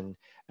authorities and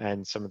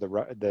some of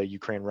the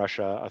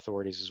Ukraine-Russia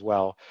authorities as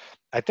well.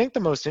 I think the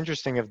most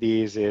interesting of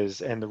these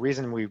is, and the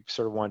reason we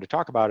sort of wanted to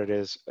talk about it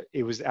is,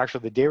 it was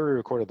actually the day we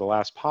recorded the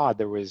last pod,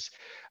 there was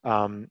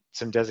some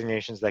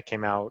designations that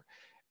came out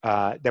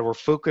that were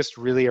focused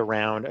really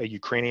around a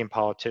Ukrainian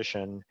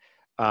politician,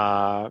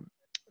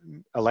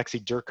 Alexei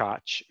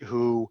Derkach,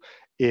 who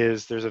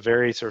there's a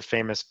very sort of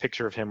famous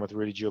picture of him with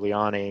Rudy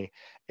Giuliani,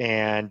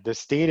 and the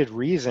stated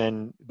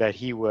reason that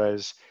he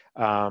was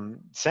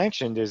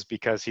sanctioned is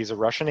because he's a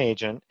Russian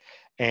agent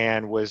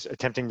and was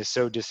attempting to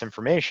sow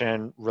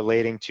disinformation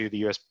relating to the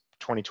US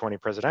 2020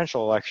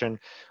 presidential election,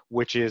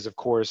 which is, of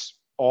course,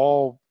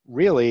 all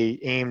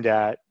really aimed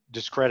at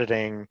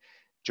discrediting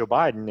Joe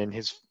Biden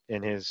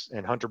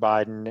and Hunter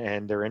Biden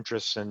and their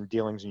interests and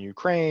dealings in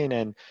Ukraine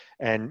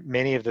and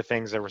many of the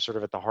things that were sort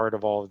of at the heart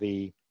of all of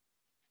the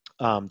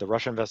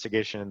Russia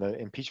investigation and the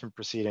impeachment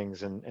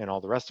proceedings and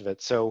all the rest of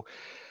it. So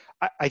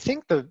I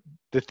think the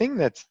thing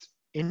that's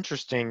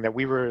interesting that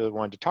we really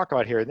wanted to talk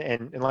about here,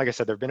 and like I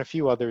said, there have been a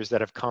few others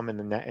that have come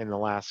in the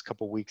last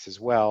couple of weeks as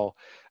well,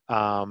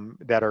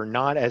 that are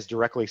not as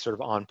directly sort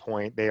of on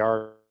point. They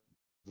are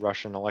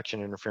Russian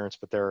election interference,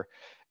 but they're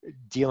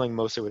dealing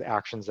mostly with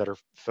actions that are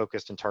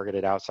focused and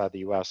targeted outside the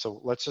US. So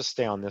let's just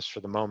stay on this for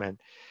the moment.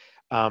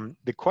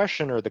 The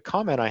question or the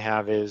comment I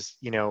have is,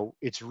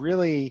 it's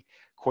really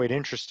quite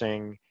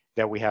interesting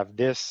that we have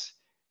this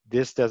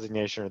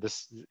designation or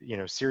this,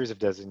 series of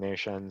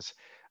designations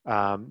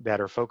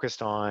that are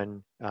focused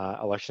on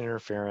election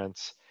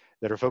interference,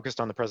 that are focused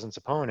on the president's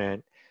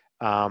opponent,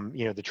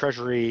 the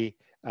Treasury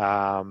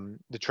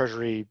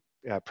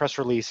press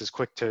release is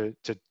quick to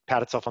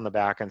pat itself on the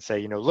back and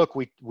say, look,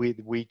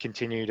 we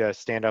continue to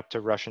stand up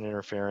to Russian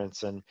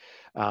interference and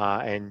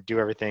do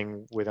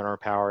everything within our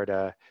power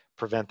to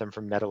prevent them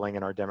from meddling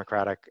in our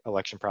democratic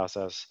election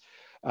process.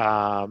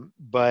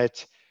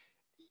 But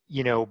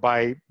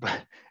by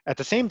at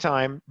the same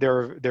time,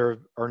 there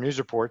are news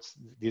reports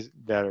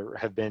that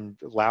have been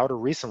louder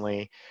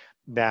recently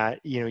that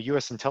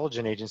U.S.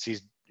 intelligence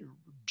agencies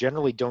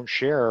generally don't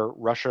share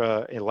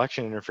Russia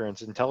election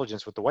interference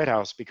intelligence with the White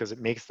House because it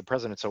makes the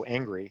president so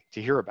angry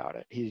to hear about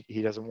it.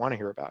 He doesn't want to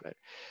hear about it.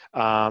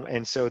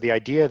 And so the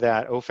idea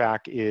that OFAC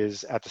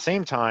is at the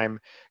same time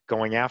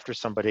going after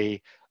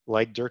somebody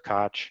like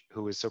Derkach,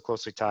 who is so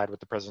closely tied with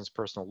the president's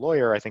personal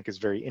lawyer, I think is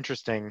very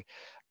interesting.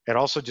 It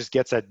also just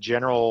gets at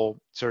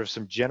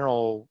some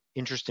general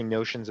interesting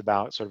notions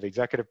about sort of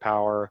executive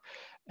power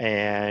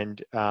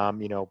and,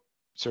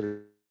 sort of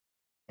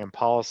and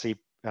policy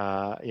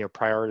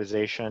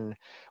prioritization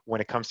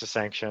when it comes to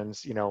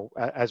sanctions.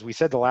 As we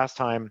said the last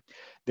time,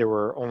 there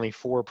were only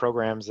 4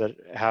 programs that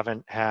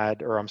haven't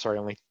had, or I'm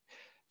sorry,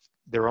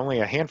 there are only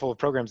a handful of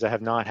programs that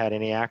have not had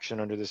any action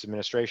under this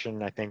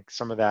administration. I think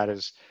some of that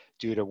is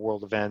due to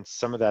world events.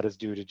 Some of that is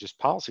due to just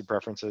policy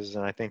preferences.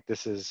 And I think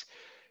this is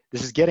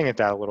getting at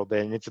that a little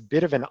bit. And it's a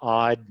bit of an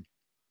odd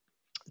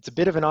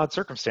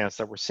circumstance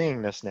that we're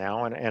seeing this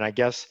now. And I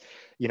guess,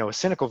 a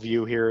cynical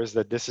view here is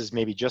that this is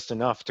maybe just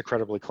enough to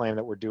credibly claim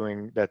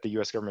that the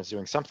US government is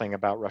doing something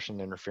about Russian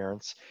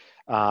interference,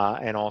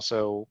 and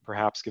also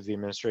perhaps give the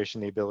administration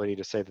the ability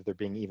to say that they're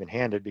being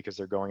even-handed because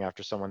they're going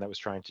after someone that was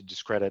trying to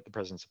discredit the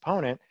president's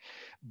opponent.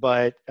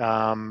 But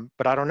I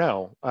don't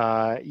know.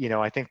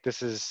 I think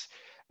this is,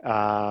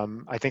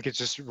 I think it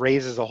just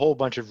raises a whole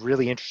bunch of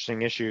really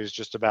interesting issues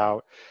just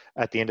about,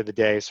 at the end of the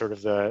day, sort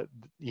of the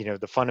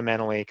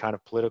fundamentally kind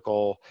of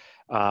political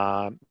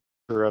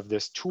of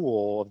this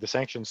tool, of the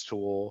sanctions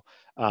tool,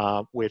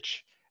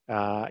 which,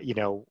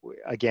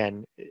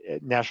 again,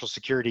 national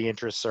security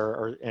interests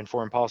and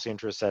foreign policy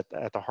interests at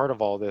the heart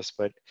of all this.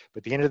 But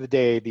at the end of the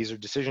day, these are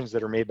decisions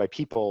that are made by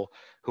people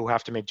who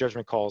have to make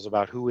judgment calls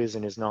about who is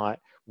and is not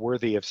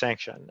worthy of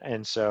sanction.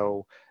 And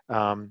so,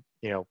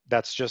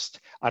 that's just,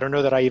 I don't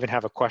know that I even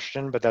have a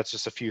question, but that's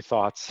just a few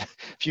thoughts, a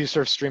few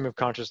sort of stream of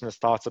consciousness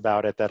thoughts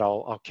about it that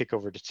I'll kick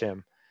over to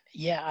Tim.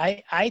 Yeah,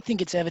 I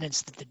think it's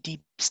evidence that the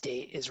deep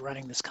state is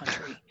running this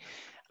country.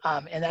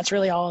 And that's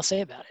really all I'll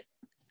say about it.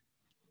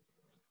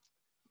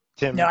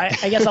 Tim. No, I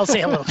guess I'll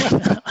say a little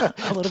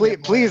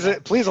bit.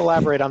 Please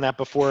elaborate on that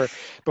before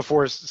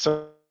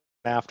so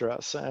after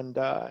us and.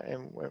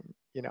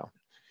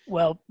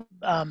 Well,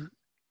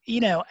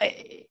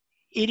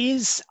 it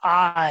is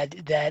odd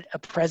that a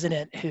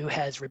president who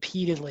has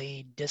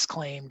repeatedly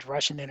disclaimed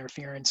Russian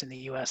interference in the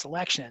U.S.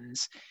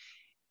 elections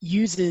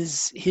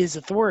uses his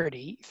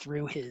authority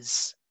through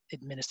his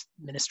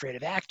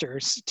administrative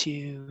actors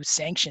to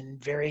sanction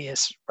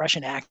various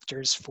Russian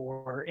actors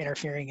for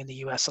interfering in the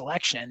U.S.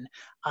 election,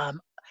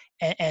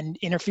 and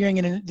interfering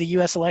in the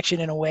U.S. election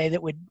in a way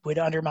that would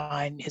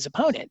undermine his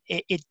opponent.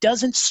 It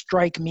doesn't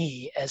strike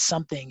me as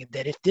something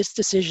that if this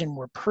decision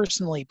were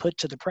personally put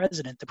to the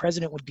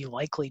president would be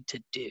likely to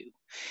do.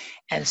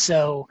 And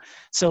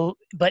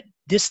but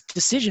this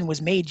decision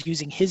was made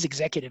using his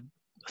executive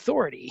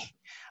authority,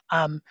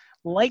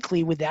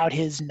 likely without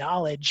his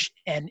knowledge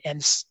and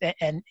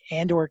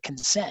or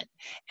consent.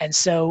 And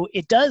so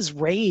it does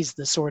raise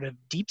the sort of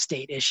deep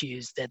state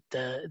issues that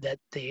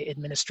the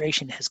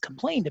administration has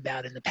complained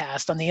about in the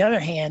past. On the other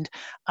hand,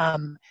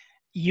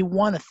 you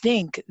want to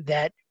think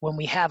that when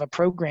we have a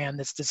program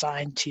that's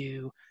designed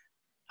to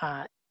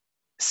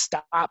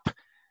stop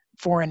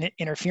foreign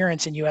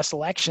interference in U.S.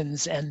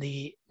 elections, and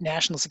the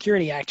national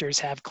security actors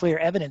have clear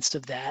evidence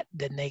of that,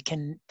 then they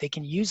can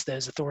use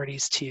those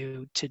authorities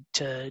to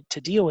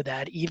deal with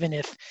that, even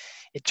if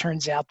it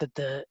turns out that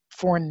the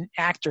foreign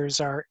actors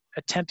are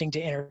attempting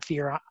to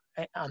interfere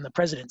on the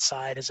president's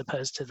side as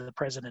opposed to the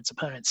president's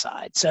opponent's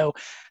side. So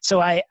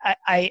I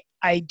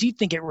do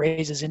think it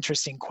raises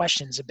interesting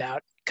questions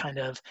about kind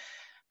of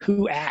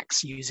who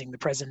acts using the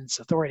president's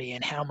authority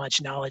and how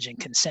much knowledge and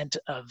consent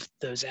of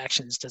those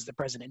actions does the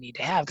president need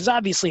to have? Because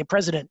obviously a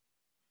president,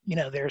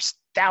 there's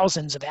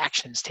thousands of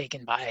actions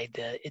taken by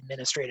the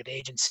administrative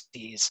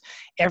agencies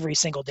every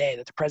single day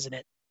that the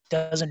president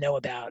doesn't know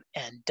about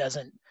and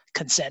doesn't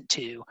consent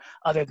to,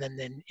 other than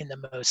in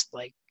the most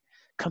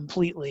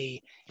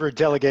completely for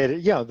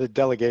delegated, the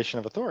delegation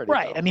of authority.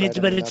 Right. I mean, it's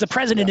the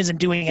president isn't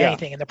doing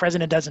anything, and the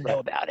president doesn't know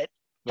about it.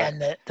 Right.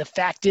 And the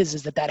fact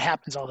is that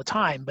happens all the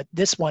time. But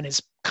this one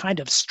is kind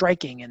of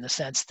striking in the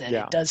sense that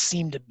it does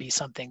seem to be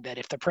something that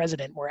if the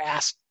president were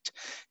asked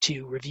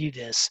to review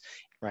this,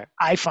 right,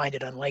 I find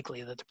it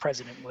unlikely that the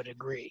president would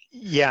agree.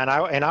 Yeah,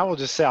 and I will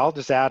just say, I'll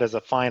just add as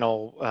a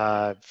final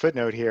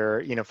footnote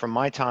here, from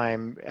my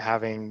time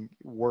having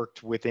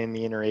worked within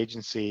the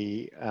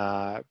interagency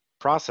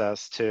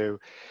process to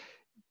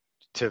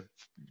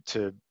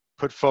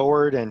put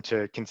forward and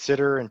to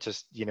consider and to,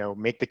 you know,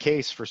 make the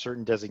case for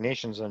certain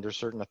designations under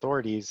certain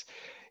authorities,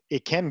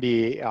 it can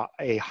be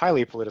a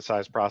highly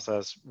politicized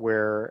process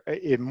where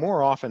it,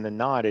 more often than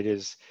not, it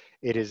is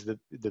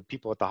the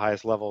people at the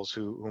highest levels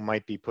who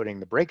might be putting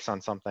the brakes on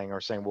something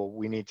or saying, well,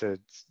 we need to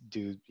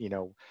do, you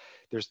know,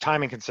 there's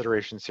timing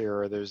considerations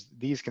here, or there's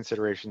these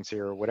considerations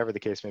here, or whatever the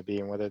case may be.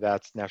 And whether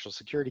that's National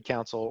Security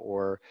Council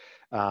or,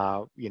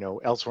 you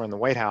know, elsewhere in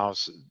the White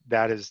House,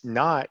 that is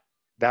not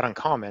that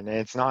uncommon. And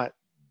it's not,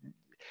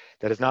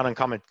 that is not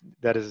uncommon.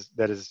 That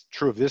is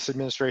true of this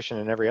administration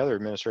and every other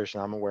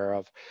administration I'm aware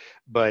of.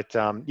 But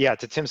yeah,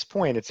 to Tim's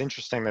point, it's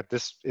interesting that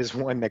this is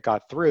one that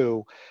got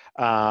through.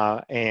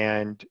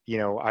 And you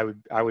know,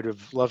 I would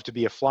have loved to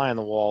be a fly on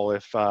the wall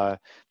if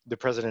the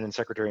president and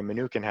Secretary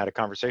Mnuchin had a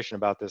conversation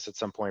about this at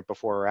some point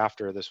before or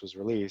after this was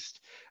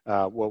released.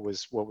 What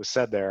was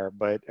said there,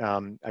 but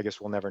I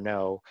guess we'll never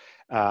know.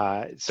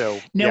 So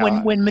no,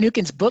 yeah. when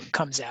Mnuchin's book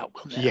comes out,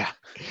 we'll know. Yeah,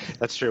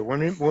 that's true.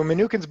 When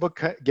Mnuchin's book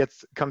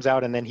comes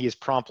out, and then he is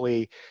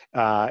promptly,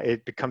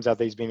 it comes out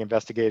that he's being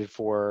investigated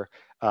for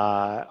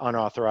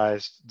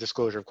unauthorized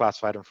disclosure of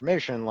classified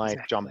information, like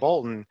Exactly. John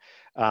Bolton,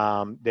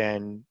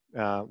 then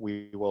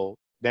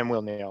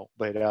we'll know.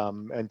 But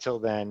until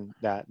then,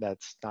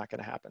 that's not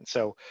going to happen.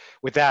 So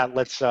with that,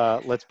 let's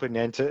put an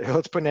end to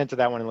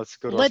that one, and let's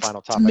go to our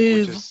final topic. Let's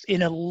move which is,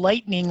 in a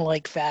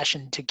lightning-like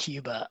fashion to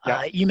Cuba.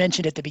 Yeah. You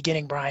mentioned at the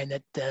beginning, Brian,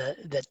 that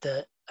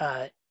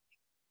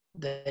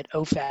that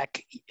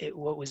OFAC,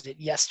 what was it,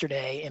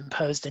 yesterday,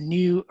 imposed a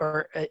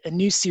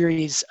new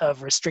series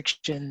of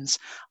restrictions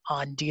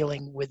on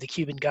dealing with the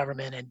Cuban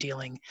government and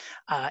dealing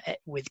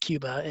with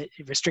Cuba,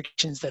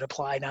 restrictions that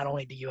apply not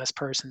only to U.S.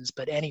 persons,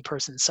 but any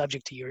person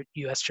subject to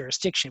U.S.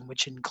 jurisdiction,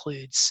 which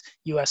includes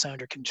U.S.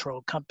 owned or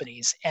controlled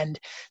companies. And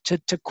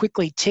to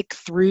quickly tick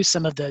through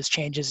some of those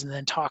changes and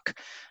then talk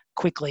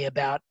quickly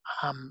about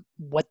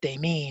what they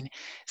mean.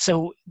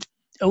 So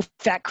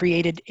OFAC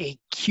created a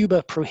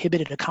Cuba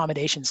prohibited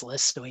accommodations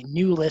list, so a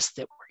new list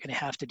that we're going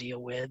to have to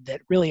deal with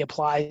that really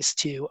applies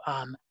to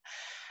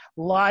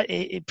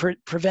it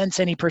prevents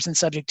any person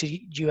subject to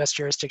U.S.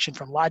 jurisdiction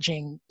from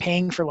lodging,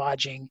 paying for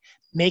lodging,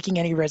 making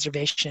any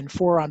reservation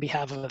for or on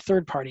behalf of a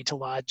third party to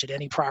lodge at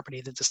any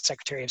property that the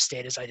Secretary of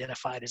State has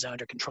identified as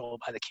owned or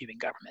controlled by the Cuban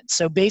government.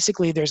 So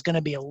basically, there's going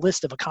to be a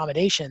list of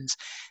accommodations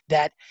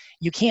that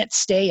you can't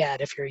stay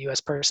at if you're a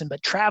U.S. person,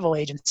 but travel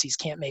agencies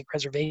can't make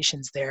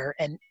reservations there.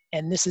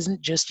 And this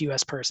isn't just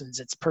U.S. persons;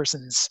 it's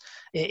persons.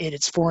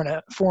 It's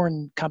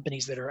foreign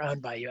companies that are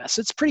owned by U.S. So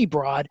it's pretty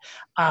broad,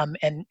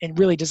 and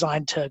really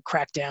designed to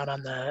crack down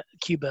on the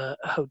Cuba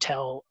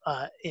hotel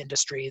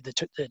industry,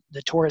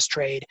 the tourist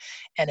trade,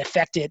 and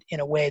affect it in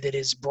a way that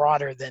is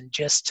broader than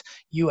just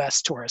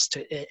U.S. tourists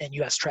and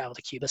U.S. travel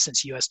to Cuba,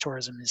 since U.S.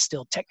 tourism is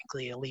still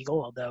technically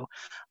illegal, although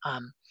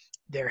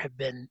there have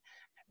been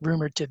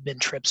rumored to have been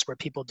trips where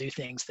people do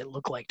things that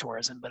look like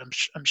tourism, but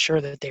I'm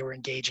sure that they were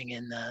engaging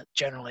in the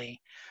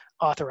generally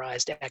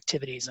authorized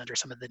activities under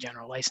some of the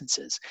general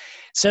licenses.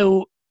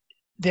 So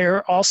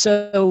there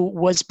also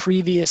was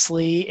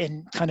previously,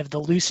 in kind of the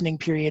loosening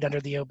period under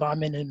the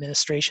Obama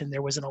administration,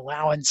 there was an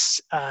allowance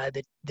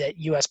that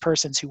U.S.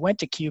 persons who went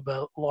to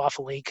Cuba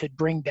lawfully could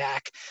bring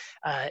back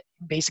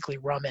basically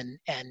rum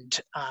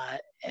and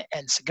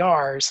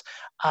cigars,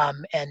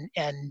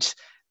 and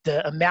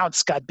the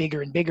amounts got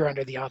bigger and bigger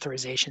under the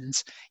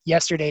authorizations.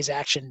 Yesterday's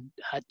action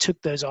took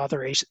those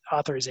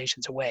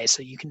authorizations away,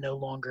 so you can no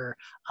longer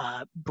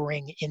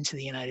bring into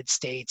the United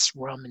States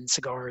rum and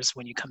cigars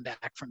when you come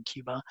back from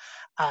Cuba.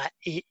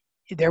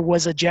 There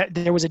was a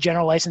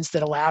general license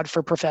that allowed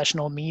for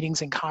professional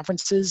meetings and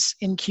conferences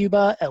in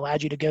Cuba,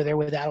 allowed you to go there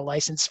without a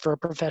license for a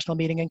professional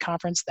meeting and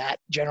conference. That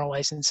general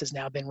license has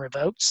now been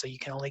revoked, so you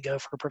can only go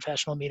for a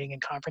professional meeting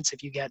and conference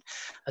if you get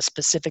a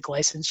specific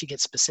license. You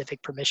get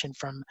specific permission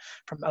from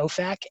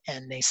OFAC,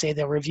 and they say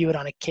they'll review it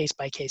on a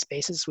case-by-case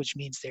basis, which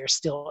means they're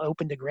still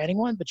open to granting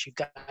one, but you've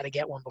got to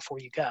get one before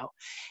you go.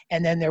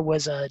 And then there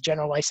was a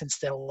general license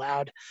that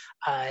allowed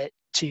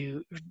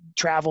to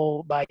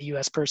travel by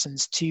U.S.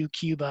 persons to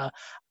Cuba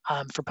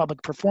for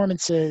public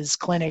performances,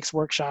 clinics,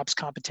 workshops,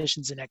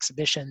 competitions, and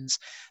exhibitions.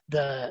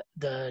 The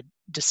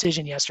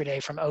decision yesterday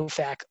from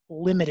OFAC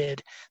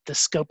limited the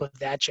scope of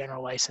that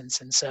general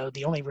license, and so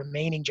the only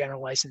remaining general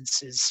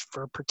license is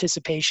for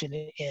participation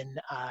in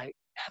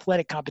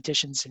athletic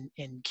competitions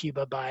in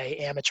Cuba by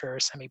amateur or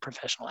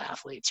semi-professional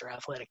athletes or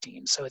athletic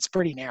teams. So it's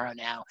pretty narrow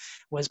now,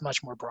 was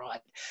much more broad.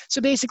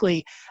 So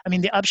basically, I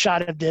mean, the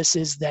upshot of this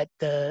is that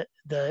the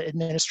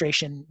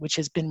administration, which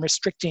has been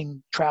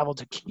restricting travel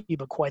to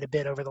Cuba quite a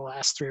bit over the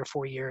last 3 or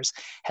 4 years,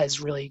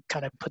 has really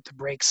kind of put the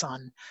brakes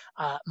on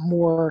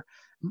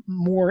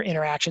more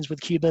interactions with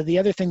Cuba. The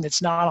other thing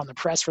that's not on the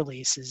press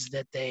release is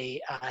that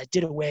they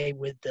did away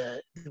with the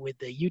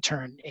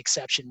U-turn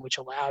exception, which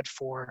allowed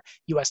for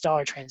U.S.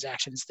 dollar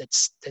transactions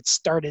that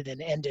started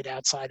and ended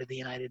outside of the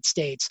United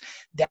States.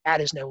 That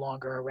is no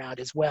longer around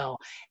as well.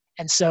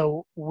 And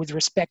so with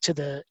respect to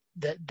the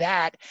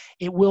that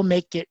it will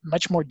make it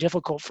much more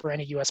difficult for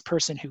any U.S.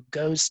 person who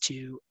goes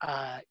to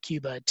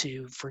Cuba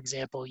to, for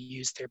example,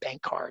 use their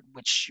bank card,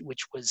 which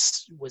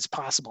was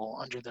possible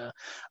under the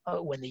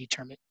when the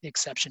U-term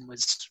exception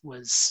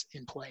was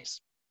in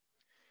place.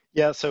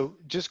 Yeah, so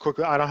just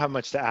quickly, I don't have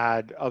much to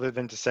add other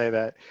than to say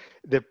that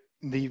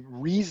the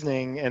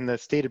reasoning and the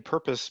stated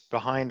purpose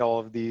behind all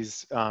of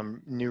these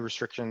new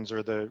restrictions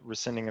or the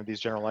rescinding of these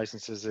general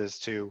licenses is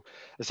to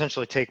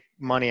essentially take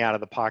money out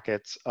of the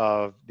pockets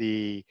of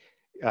the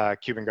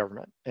Cuban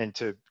government and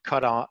to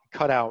cut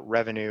out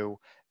revenue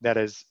that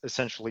is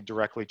essentially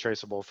directly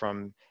traceable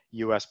from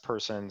U.S.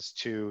 persons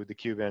to the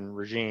Cuban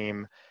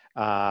regime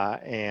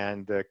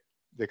and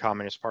the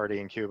Communist Party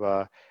in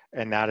Cuba,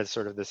 and that is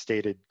sort of the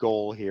stated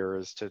goal here,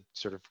 is to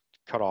sort of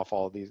cut off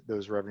all of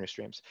those revenue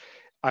streams.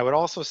 I would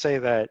also say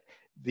that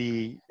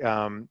the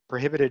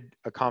prohibited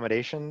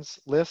accommodations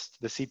list,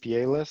 the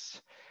CPA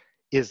list,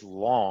 is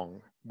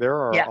long. There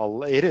are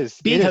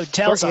big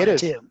hotels on it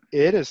too.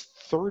 It is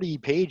 30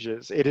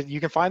 pages. You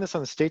can find this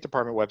on the State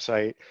Department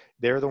website.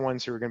 They're the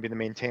ones who are going to be the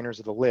maintainers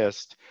of the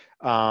list,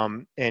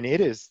 and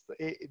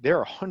there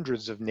are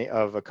hundreds of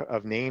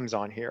names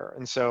on here,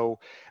 and so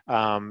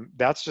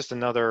that's just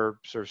another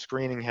sort of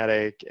screening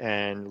headache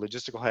and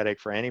logistical headache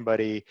for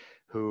anybody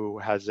who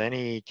has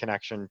any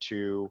connection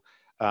to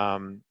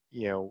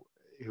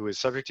who is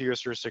subject to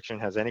U.S. jurisdiction,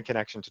 has any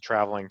connection to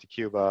traveling to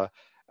Cuba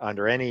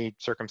under any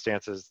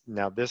circumstances.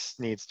 Now, this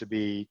needs to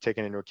be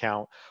taken into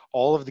account.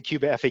 All of the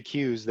Cuba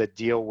FAQs that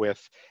deal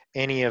with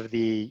any of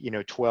the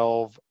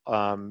 12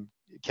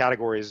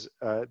 categories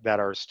that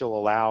are still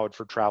allowed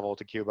for travel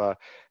to Cuba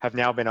have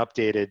now been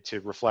updated to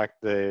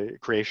reflect the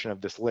creation of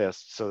this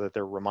list, so that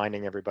they're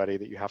reminding everybody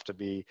that you have to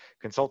be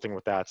consulting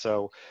with that.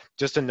 So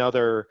just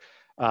another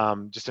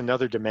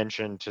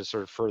dimension to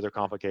sort of further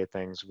complicate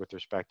things with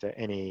respect to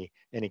any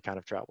kind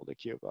of travel to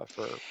Cuba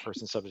for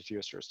persons subject to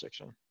U.S.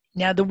 jurisdiction.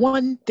 Now, the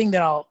one thing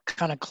that I'll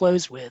kind of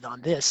close with on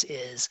this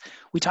is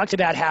we talked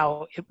about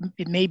how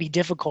it may be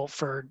difficult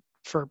for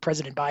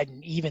President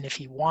Biden, even if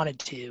he wanted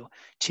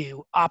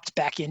to opt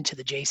back into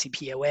the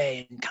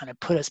JCPOA and kind of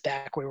put us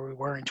back where we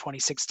were in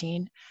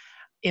 2016.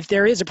 If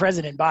there is a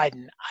President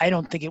Biden, I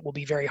don't think it will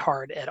be very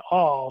hard at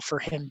all for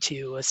him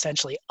to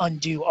essentially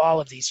undo all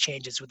of these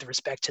changes with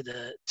respect to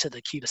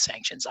the Cuba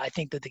sanctions. I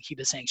think that the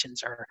Cuba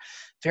sanctions are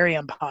very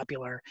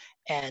unpopular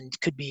and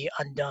could be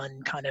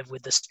undone kind of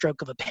with the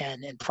stroke of a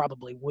pen, and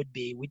probably would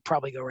be. We'd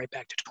probably go right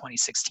back to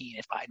 2016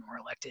 if Biden were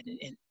elected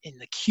in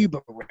the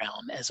Cuba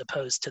realm as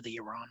opposed to the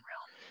Iran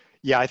realm.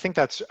 Yeah, I think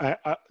that's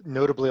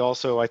notably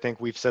also, I think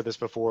we've said this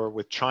before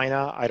with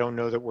China. I don't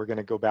know that we're going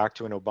to go back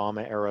to an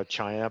Obama era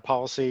China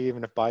policy,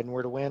 even if Biden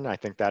were to win. I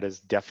think that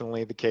is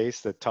definitely the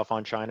case, that tough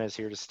on China is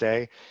here to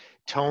stay.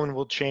 Tone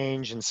will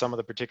change and some of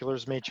the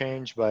particulars may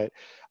change, but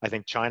I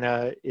think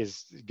China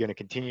is going to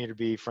continue to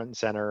be front and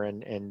center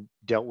and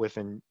dealt with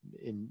in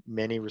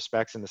many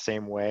respects in the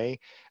same way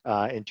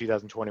in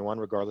 2021,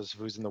 regardless of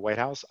who's in the White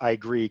House. I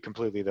agree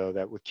completely, though,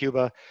 that with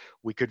Cuba,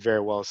 we could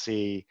very well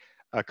see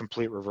a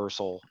complete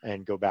reversal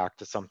and go back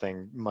to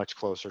something much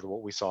closer to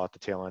what we saw at the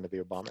tail end of the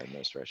Obama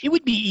administration. It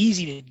would be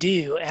easy to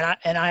do,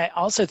 and I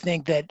also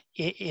think that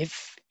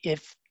if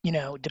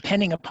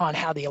depending upon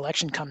how the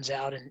election comes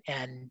out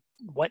and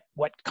what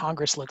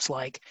Congress looks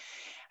like,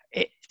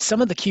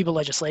 some of the Cuba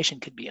legislation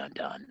could be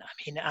undone. I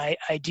mean,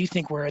 I do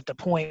think we're at the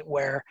point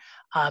where,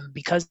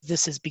 because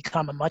this has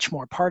become a much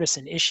more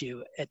partisan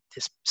issue at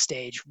this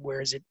stage,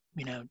 whereas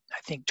I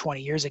think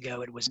 20 years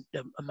ago it was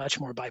a much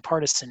more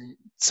bipartisan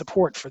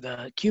support for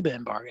the Cuba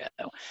embargo,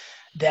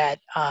 that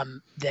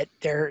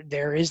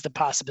there is the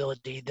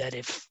possibility that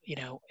if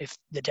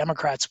the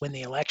Democrats win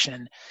the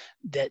election,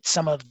 that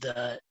some of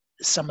the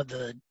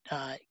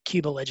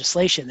Cuba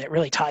legislation that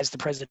really ties the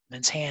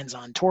president's hands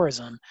on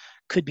tourism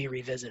could be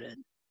revisited.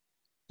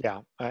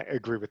 Yeah, I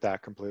agree with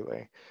that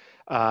completely.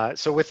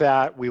 So with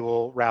that, we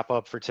will wrap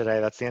up for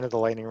today. That's the end of the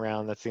lightning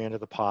round. That's the end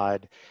of the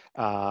pod.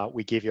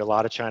 We gave you a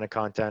lot of China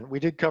content. We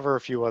did cover a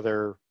few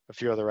other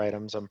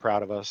items. I'm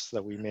proud of us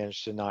that we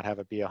managed to not have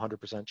it be a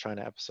 100%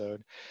 China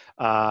episode.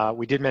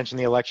 We did mention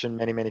the election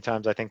many, many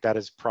times. I think that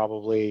is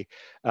probably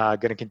going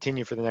to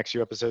continue for the next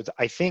few episodes.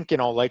 I think in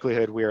all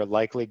likelihood, we are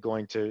likely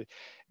going to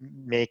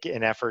make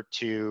an effort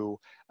to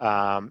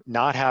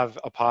not have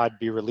a pod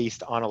be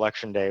released on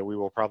election day. We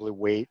will probably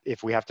wait.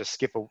 If we have to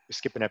skip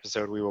an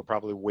episode, we will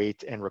probably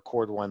wait and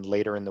record one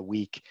later in the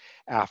week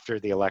after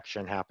the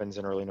election happens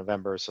in early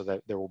November, so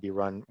that there will be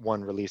one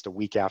released a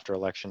week after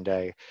election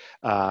day.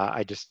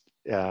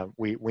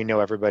 We know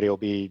everybody will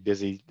be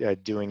busy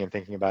doing and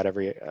thinking about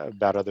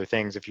other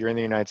things. If you're in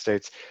the United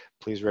States,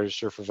 please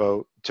register to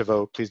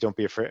vote. Please don't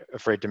be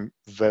afraid to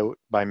vote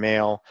by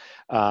mail,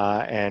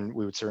 and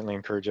we would certainly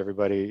encourage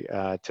everybody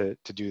to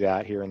do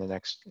that here in the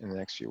next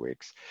few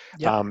weeks.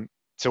 Yep.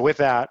 So with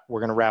that, we're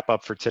going to wrap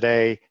up for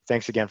today.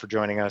 Thanks again for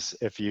joining us.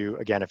 If you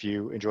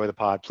enjoy the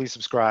pod, please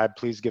subscribe.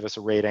 Please give us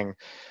a rating.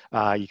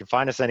 You can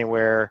find us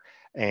anywhere.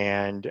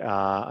 And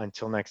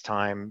until next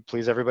time,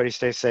 please everybody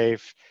stay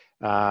safe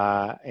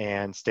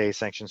and stay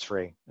sanctions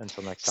free.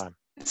 Until next time.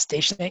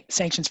 Stay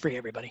sanctions free,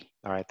 everybody.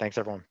 All right. Thanks,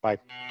 everyone. Bye.